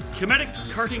 Cometic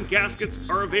karting gaskets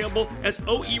are available as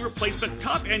OE replacement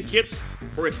top-end kits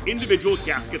or as individual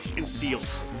gaskets and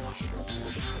seals.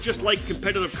 Just like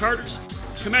competitive karters,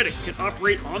 Cometic can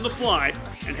operate on the fly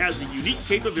and has the unique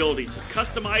capability to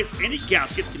customize any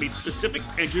gasket to meet specific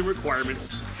engine requirements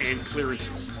and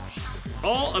clearances.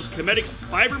 All of Cometic's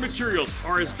fiber materials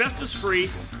are asbestos-free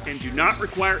and do not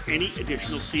require any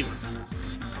additional sealants.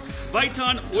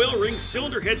 Viton oil ring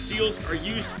cylinder head seals are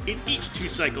used in each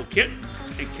 2-cycle kit,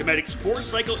 and Cometic's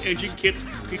 4-cycle engine kits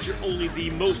feature only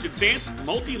the most advanced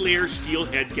multi-layer steel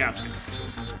head gaskets.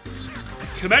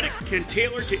 Cometic can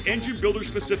tailor to engine builder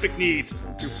specific needs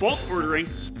through bulk ordering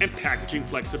and packaging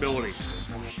flexibility.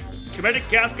 Cometic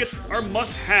gaskets are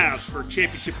must-haves for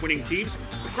championship winning teams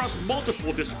across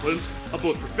multiple disciplines of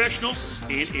both professional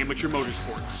and amateur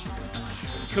motorsports.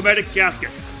 Cometic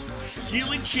Gasket,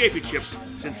 sealing championships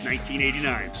since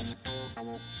 1989.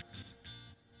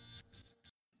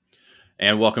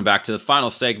 And welcome back to the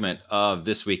final segment of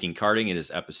This Week in Karting. It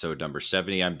is episode number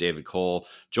 70. I'm David Cole,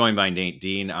 joined by Nate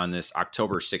Dean on this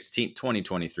October 16th,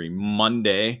 2023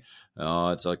 Monday. Oh,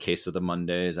 it's a case of the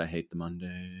Mondays. I hate the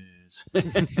Mondays.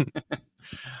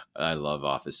 I love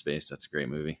Office Space. That's a great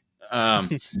movie.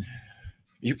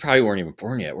 You probably weren't even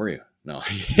born yet, were you? No.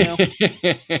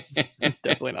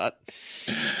 Definitely not.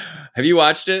 Have you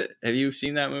watched it? Have you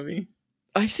seen that movie?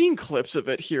 I've seen clips of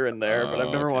it here and there, but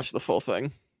I've never watched the full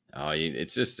thing. Oh,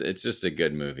 it's just a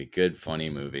good movie, good funny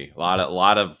movie. A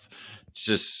lot of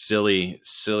just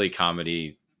silly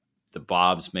comedy. The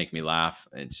Bobs make me laugh.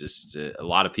 It's just a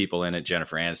lot of people in it.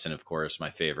 Jennifer Aniston, of course, my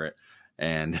favorite,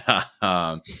 and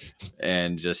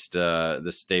just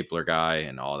the stapler guy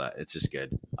and all that. It's just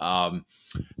good. So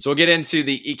we'll get into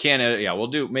the ECAN. Yeah, we'll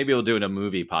do a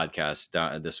movie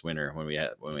podcast this winter when we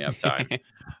have time.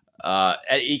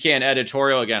 At ECAN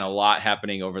editorial, again, a lot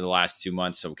happening over the last 2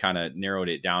 months, so kind of narrowed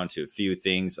it down to a few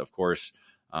things. Of course,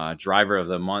 driver of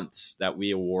the months that we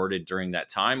awarded during that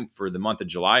time. For the month of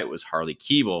July, it was Harley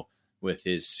Keeble with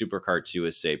his SuperKarts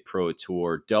USA Pro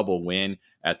Tour double win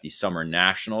at the Summer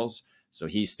Nationals. So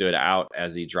he stood out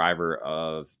as the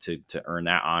driver to earn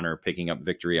that honor, picking up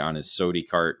victory on his Sodi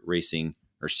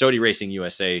Racing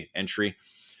USA entry.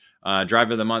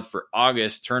 Driver of the month for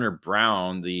August, Turner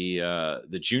Brown,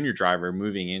 the junior driver,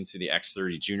 moving into the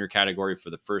X30 junior category for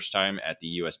the first time at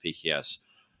the USPKS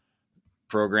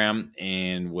program,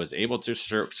 and was able to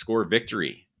score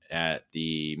victory at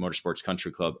the Motorsports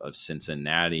Country Club of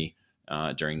Cincinnati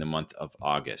during the month of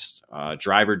August.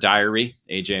 Driver diary,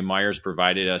 AJ Myers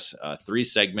provided us a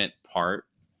 3-segment part,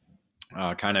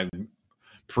 kind of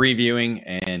previewing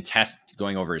and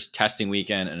going over his testing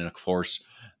weekend, and of course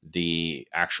the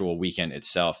actual weekend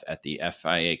itself at the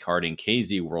FIA Karting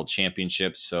KZ World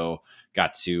Championship. So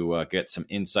got to get some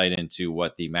insight into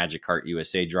what the Magic Kart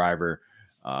USA driver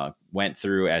went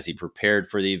through as he prepared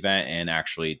for the event, and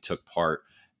actually took part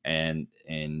in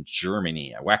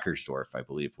Germany at Weckersdorf, I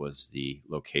believe was the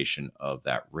location of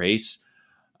that race.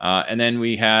 And then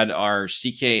we had our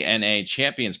CKNA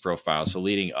Champions profile. So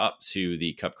leading up to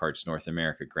the Cup Karts North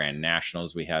America Grand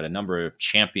Nationals, we had a number of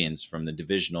champions from the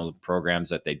divisional programs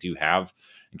that they do have,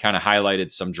 and kind of highlighted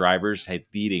some drivers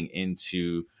leading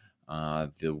into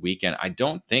the weekend. I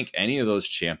don't think any of those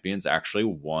champions actually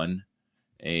won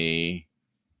a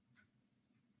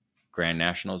Grand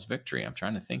Nationals victory. I'm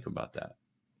trying to think about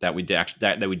that we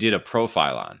did a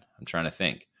profile on. I'm trying to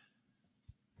think.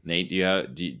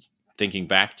 Nate, thinking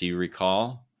back, do you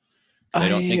recall? I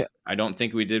don't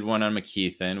think we did one on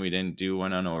McKeithen. We didn't do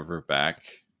one on Overback.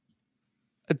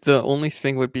 The only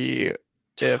thing would be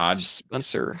if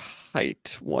Spencer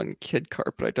Height won Kid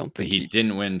Kart, but I don't think he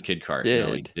didn't win Kid Kart.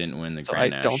 No, he didn't win the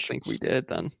Grand Nationals. I don't think we did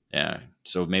then. Yeah,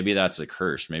 so maybe that's a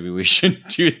curse. Maybe we shouldn't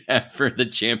do that for the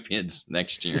champions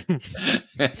next year.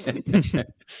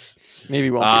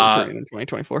 Maybe we'll be returning in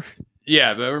 2024.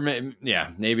 Yeah, but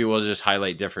maybe we'll just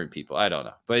highlight different people. I don't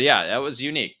know. But yeah, that was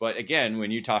unique. But again, when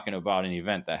you're talking about an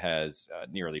event that has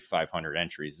nearly 500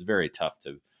 entries, it's very tough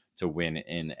to win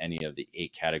in any of the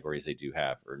 8 categories they do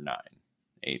have, or 9.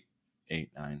 8, 9.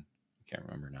 I can't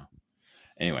remember now.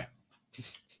 Anyway,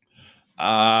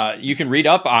 you can read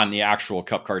up on the actual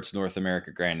Cup Karts North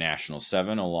America Grand National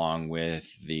 7, along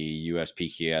with the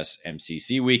USPKS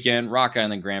MCC weekend, Rock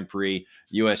Island Grand Prix,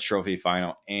 US Trophy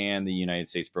Final, and the United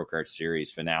States Pro Kart Series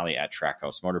finale at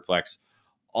Trackhouse Motorplex.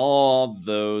 All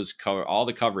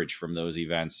the coverage from those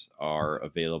events are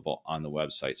available on the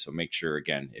website. So make sure,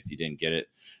 again, if you didn't get it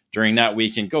during that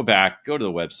weekend, go to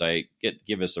the website,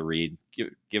 give us a read,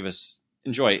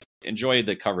 enjoy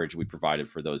the coverage we provided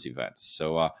for those events.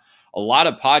 So a lot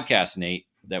of podcasts, Nate,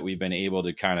 that we've been able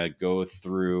to kind of go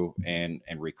through and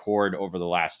record over the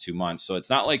last 2 months. So it's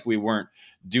not like we weren't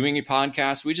doing a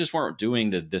podcast. We just weren't doing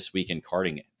the This Week in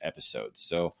Karting episodes.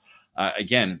 So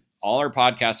again, all our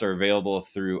podcasts are available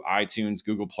through iTunes,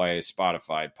 Google Play,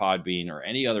 Spotify, Podbean, or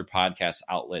any other podcast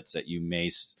outlets that you may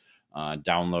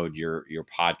download your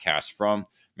podcast from.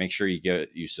 Make sure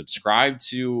you subscribe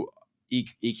to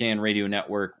ECAN Radio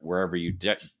Network wherever you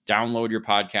download your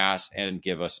podcast, and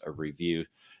give us a review.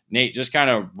 Nate, just kind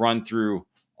of run through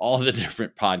all the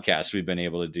different podcasts we've been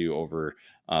able to do over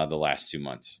the last 2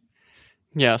 months.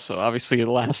 Yeah, so obviously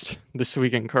This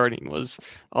Week in Karting was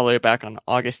all the way back on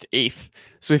August 8th.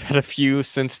 So we've had a few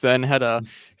since then, had a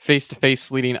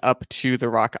face-to-face leading up to the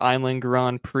Rock Island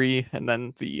Grand Prix, and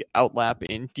then the Outlap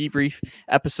and Debrief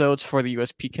episodes for the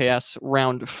USPKS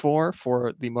Round 4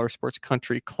 for the Motorsports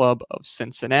Country Club of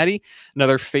Cincinnati.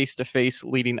 Another face-to-face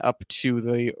leading up to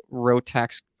the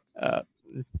Rotax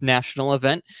national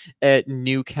event at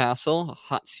Newcastle,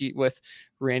 hot seat with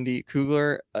Randy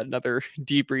Kugler, another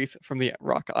debrief from the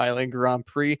Rock Island Grand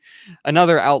Prix,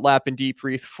 another outlap and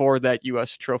debrief for that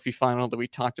U.S. Trophy final that we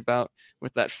talked about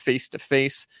with that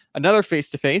face-to-face, another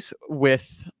face-to-face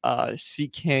with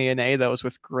CKNA that was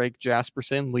with Greg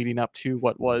Jasperson leading up to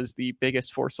what was the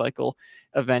biggest four-cycle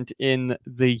event in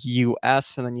the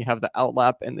U.S. And then you have the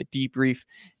outlap and the debrief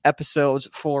episodes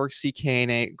for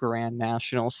CKNA Grand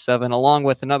National 7, along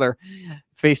with another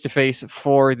face-to-face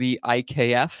for the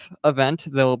IKF event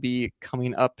that will be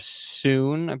coming up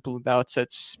soon. I believe that's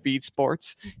at Speed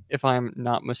Sports, if I'm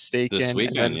not mistaken. This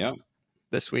weekend, yeah.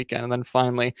 This weekend. And then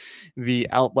finally, the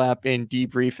outlap and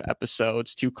debrief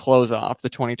episodes to close off the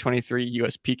 2023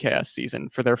 USPKS season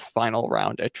for their final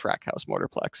round at Trackhouse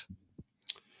Motorplex.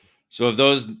 So of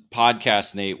those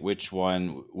podcasts, Nate, which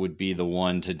one would be the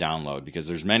one to download? Because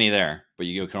there's many there, but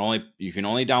you can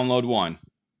only download one.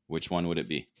 Which one would it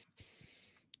be?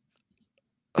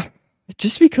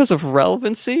 Just because of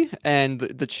relevancy and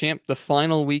the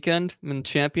final weekend in the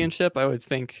championship, I would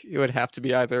think it would have to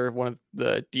be either one of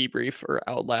the debrief or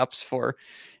outlaps for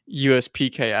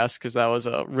USPKS, because that was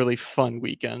a really fun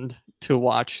weekend to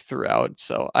watch throughout.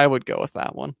 So I would go with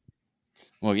that one.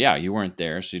 Well, yeah, you weren't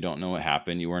there, so you don't know what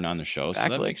happened. You weren't on the show,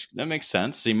 exactly. So that makes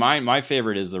sense. See, my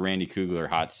favorite is the Randy Kugler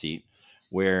hot seat,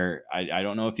 where I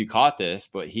don't know if you caught this,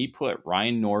 but he put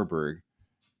Ryan Norberg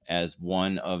as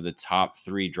one of the top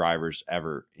 3 drivers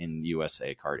ever in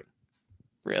USA karting.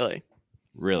 Really?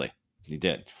 He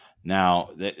did. Now,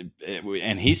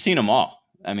 and he's seen them all.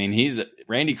 I mean,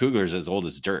 Randy Kugler's as old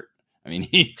as dirt. I mean,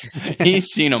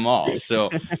 he's seen them all.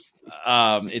 So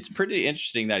it's pretty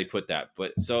interesting that he put that.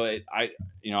 But so I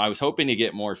was hoping to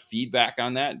get more feedback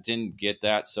on that. Didn't get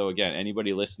that. So again,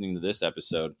 anybody listening to this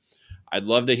episode, I'd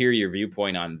love to hear your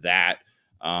viewpoint on that.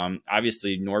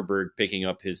 Obviously, Norberg picking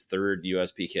up his 3rd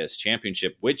USPKS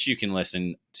championship, which you can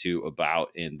listen to about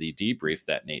in the debrief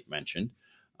that Nate mentioned.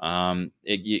 3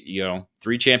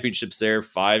 championships there,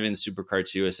 5 in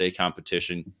Superkarts USA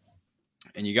competition.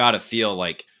 And you got to feel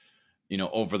like,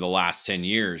 over the last 10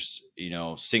 years,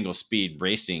 single speed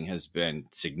racing has been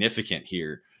significant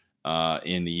here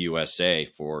in the USA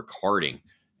for karting.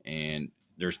 And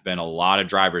there's been a lot of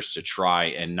drivers to try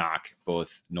and knock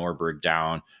both Norberg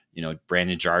down.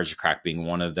 Brandon Jarzacrack being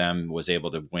one of them, was able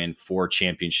to win 4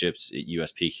 championships at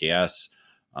USPKS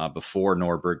before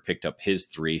Norberg picked up his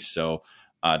 3. So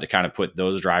to kind of put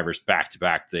those drivers back to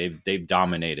back, they've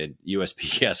dominated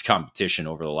USPKS competition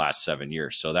over the last 7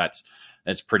 years. So that's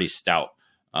pretty stout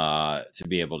to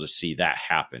be able to see that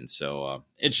happen. So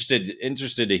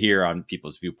interested to hear on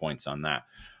people's viewpoints on that.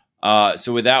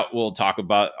 So with that, we'll talk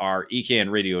about our EKN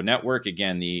Radio Network.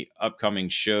 Again, the upcoming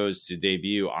shows to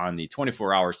debut on the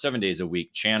 24-hour, 7 days a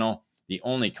week channel, the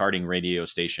only karting radio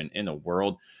station in the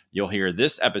world. You'll hear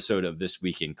this episode of This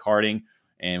Week in Karting,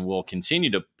 and we'll continue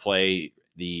to play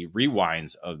the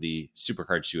rewinds of the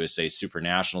Superkarts USA Super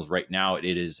Nationals. Right now, it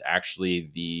is actually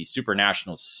the Super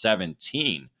Nationals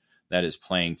 17 that is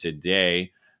playing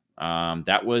today.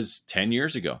 That was 10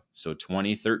 years ago, so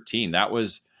 2013.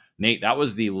 Nate, that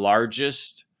was the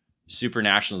largest Super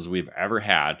Nationals we've ever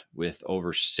had, with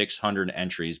over 600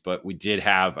 entries. But we did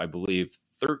have, I believe,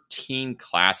 13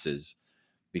 classes,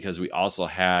 because we also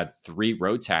had 3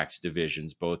 Rotax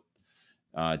divisions, both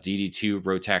DD2,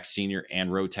 Rotax Senior,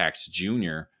 and Rotax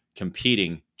Junior,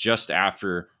 competing just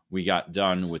after we got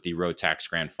done with the Rotax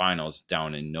Grand Finals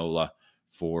down in NOLA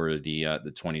for the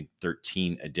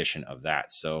 2013 edition of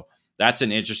that. So that's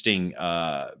an interesting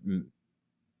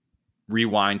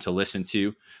rewind to listen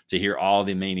to hear all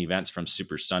the main events from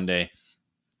Super Sunday.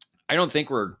 I don't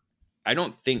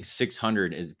think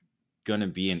 600 is going to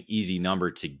be an easy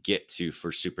number to get to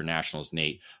for Super Nationals,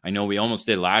 Nate. I know we almost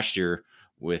did last year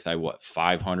with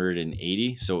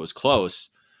 580, so it was close,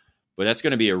 but that's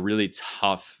going to be a really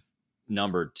tough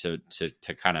number to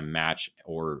kind of match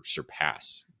or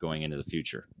surpass going into the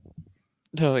future.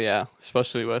 Oh yeah,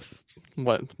 especially with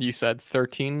what you said,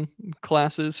 13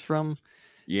 classes from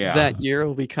that year.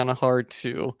 It'll be kind of hard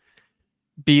to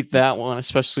beat that one,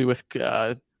 especially with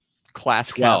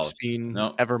class caps being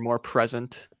ever more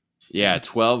present. Yeah,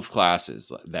 12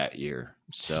 classes that year.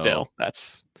 So still,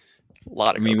 that's a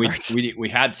lot of we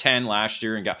had 10 last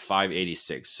year and got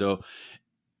 586. So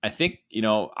I think,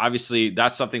 obviously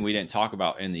that's something we didn't talk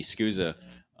about in the SCUSA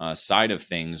side of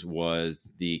things, was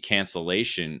the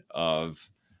cancellation of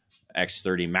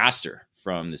X30 Master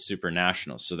from the Super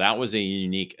Nationals. So that was a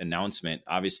unique announcement.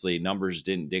 Obviously, numbers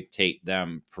didn't dictate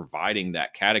them providing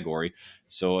that category.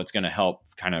 So it's going to help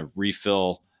kind of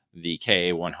refill the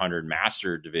KA100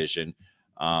 Master division.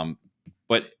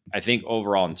 But I think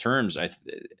overall in terms,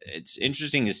 it's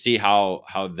interesting to see how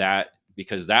that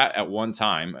because that at one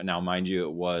time, now mind you,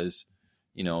 it was,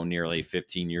 nearly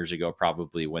 15 years ago,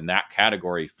 probably, when that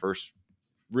category first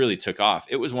really took off.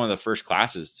 It was one of the first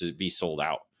classes to be sold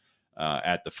out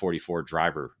at the 44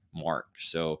 driver mark.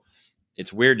 So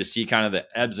it's weird to see kind of the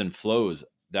ebbs and flows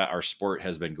that our sport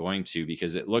has been going to,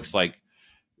 because it looks like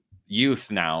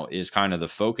youth now is kind of the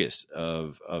focus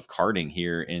of karting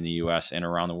here in the US and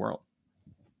around the world.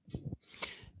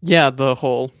 Yeah, the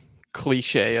whole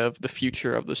cliche of the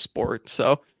future of the sport.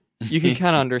 So you can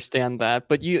kind of understand that,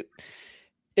 but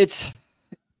it's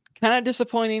kind of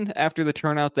disappointing after the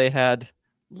turnout they had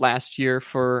last year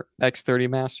for X30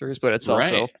 Masters, but it's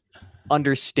also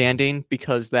understanding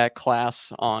because that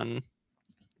class on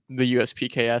the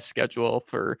USPKS schedule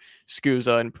for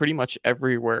SCUSA and pretty much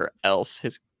everywhere else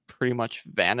has pretty much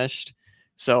vanished.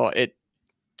 So it's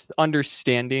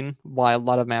understanding why a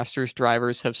lot of Masters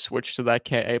drivers have switched to that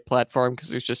KA platform, because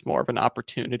there's just more of an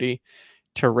opportunity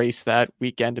to race that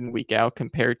weekend and week out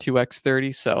compared to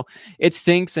X30. So it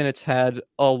stinks, and it's had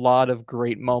a lot of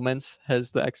great moments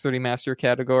as the X30 Master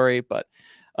category, but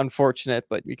unfortunate,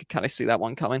 but you could kind of see that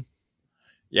one coming.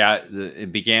 Yeah,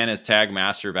 it began as Tag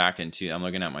Master back I'm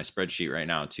looking at my spreadsheet right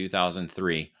now,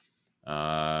 2003.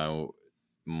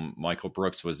 Michael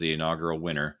Brooks was the inaugural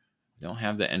winner. I don't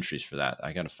have the entries for that.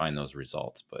 I got to find those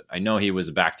results, but I know he was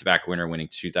a back-to-back winner, winning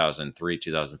 2003,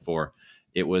 2004.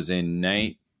 It was in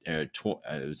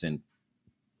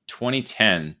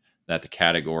 2010 that the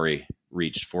category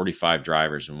reached 45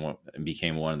 drivers and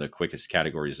became one of the quickest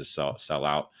categories to sell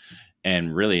out,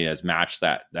 and really has matched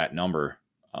that number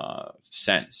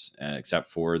since, except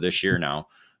for this year now,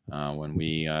 when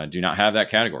we do not have that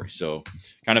category. So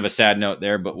kind of a sad note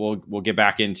there, but we'll get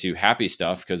back into happy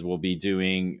stuff, because we'll be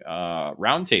doing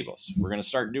roundtables. We're going to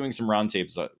start doing some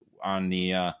roundtables on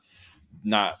the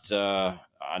not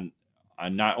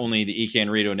only the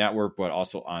EKN Radio Network, but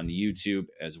also on YouTube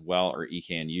as well, or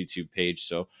EKN YouTube page.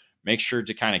 So make sure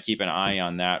to kind of keep an eye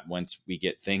on that once we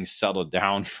get things settled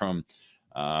down from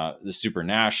the Super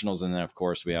Nationals. And then, of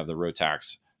course, we have the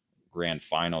Rotax Grand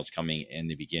Finals coming in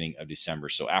the beginning of December.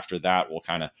 So after that, we'll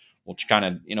kind of,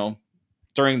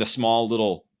 during the small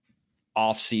little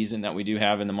off season that we do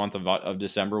have in the month of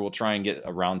December, we'll try and get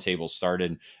a roundtable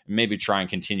started, and maybe try and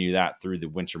continue that through the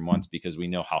winter months, because we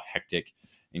know how hectic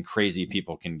and crazy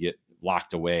people can get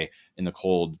locked away in the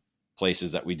cold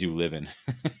places that we do live in.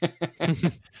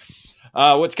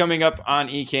 What's coming up on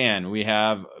ECAN? We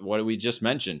have what we just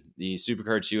mentioned, the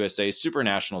Supercards USA Super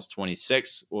Nationals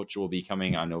 26, which will be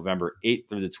coming on November 8th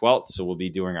through the 12th. So we'll be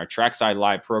doing our Trackside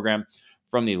Live program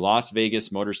from the Las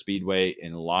Vegas Motor Speedway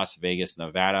in Las Vegas,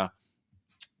 Nevada.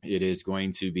 It is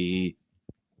going to be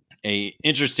a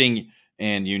interesting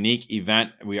and unique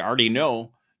event. We already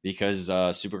know, because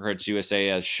Supercards USA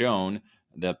has shown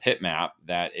the pit map,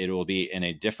 that it will be in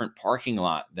a different parking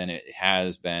lot than it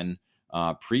has been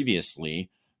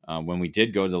previously when we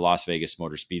did go to the Las Vegas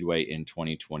Motor Speedway in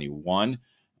 2021.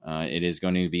 It is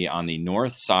going to be on the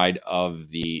north side of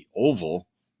the oval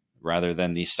rather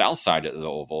than the south side of the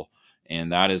oval,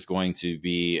 and that is going to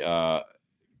be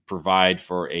provide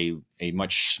for a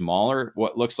much smaller,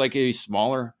 what looks like a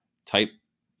smaller type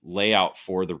layout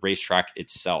for the racetrack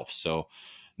itself. So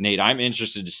Nate, I'm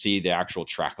interested to see the actual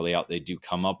track layout they do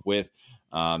come up with.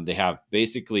 They have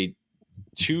basically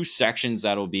two sections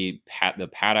that'll be the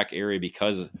paddock area,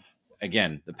 because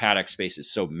again, the paddock space is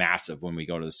so massive when we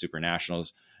go to the Super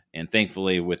Nationals. And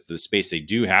thankfully, with the space they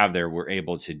do have there, we're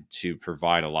able to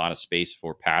provide a lot of space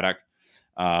for paddock.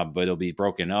 But it'll be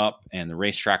broken up, and the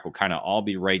racetrack will kind of all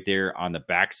be right there on the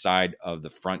backside of the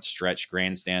front stretch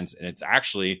grandstands. And it's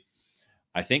actually,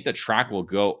 I think the track will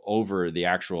go over the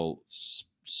actual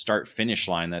start finish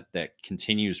line that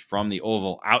continues from the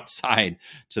oval outside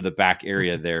to the back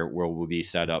area there, where we'll be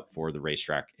set up for the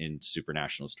racetrack in Super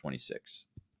Nationals 26.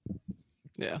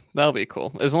 Yeah, that'll be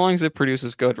cool. As long as it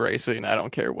produces good racing, I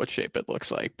don't care what shape it looks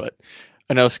like. But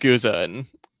I know SCUSA and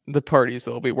the parties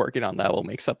that will be working on that will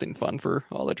make something fun for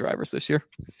all the drivers this year.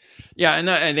 Yeah, and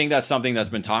I think that's something that's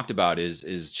been talked about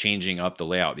is changing up the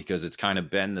layout, because it's kind of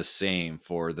been the same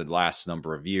for the last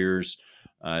number of years,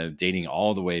 dating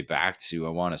all the way back to, I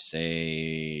want to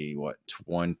say,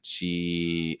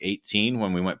 2018,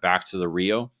 when we went back to the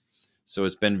Rio. So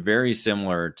it's been very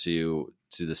similar to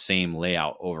the same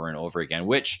layout over and over again,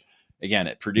 which, again,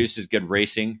 it produces good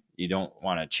racing. You don't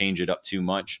want to change it up too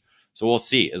much. So we'll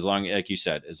see, as long, like you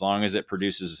said, as long as it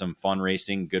produces some fun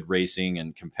racing, good racing,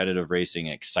 and competitive racing,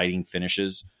 and exciting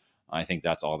finishes, I think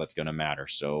that's all that's going to matter.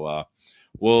 So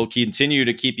we'll continue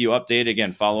to keep you updated.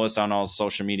 Again, follow us on all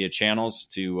social media channels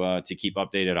to keep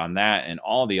updated on that and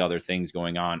all the other things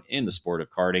going on in the sport of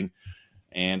karting.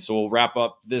 And so we'll wrap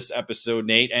up this episode.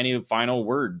 Nate, any final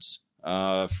words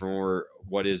for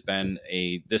what has been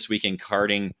a This Week in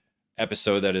Karting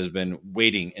episode that has been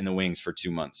waiting in the wings for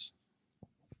 2 months?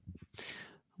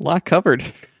 A lot covered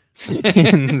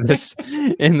in this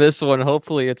one.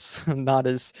 Hopefully it's not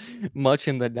as much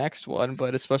in the next one,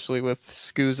 but especially with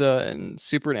SCUSA and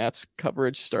Supernats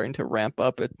coverage starting to ramp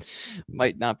up, it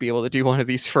might not be able to do one of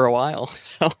these for a while.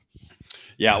 So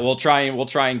yeah, we'll try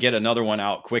and get another one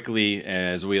out quickly,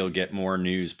 as we'll get more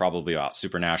news probably about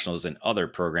Super Nationals and other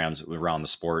programs around the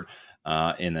sport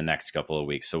in the next couple of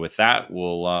weeks. So with that,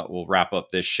 we'll wrap up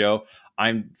this show.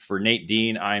 For Nate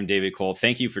Dean, I'm David Cole.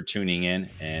 Thank you for tuning in,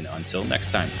 and until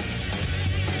next time.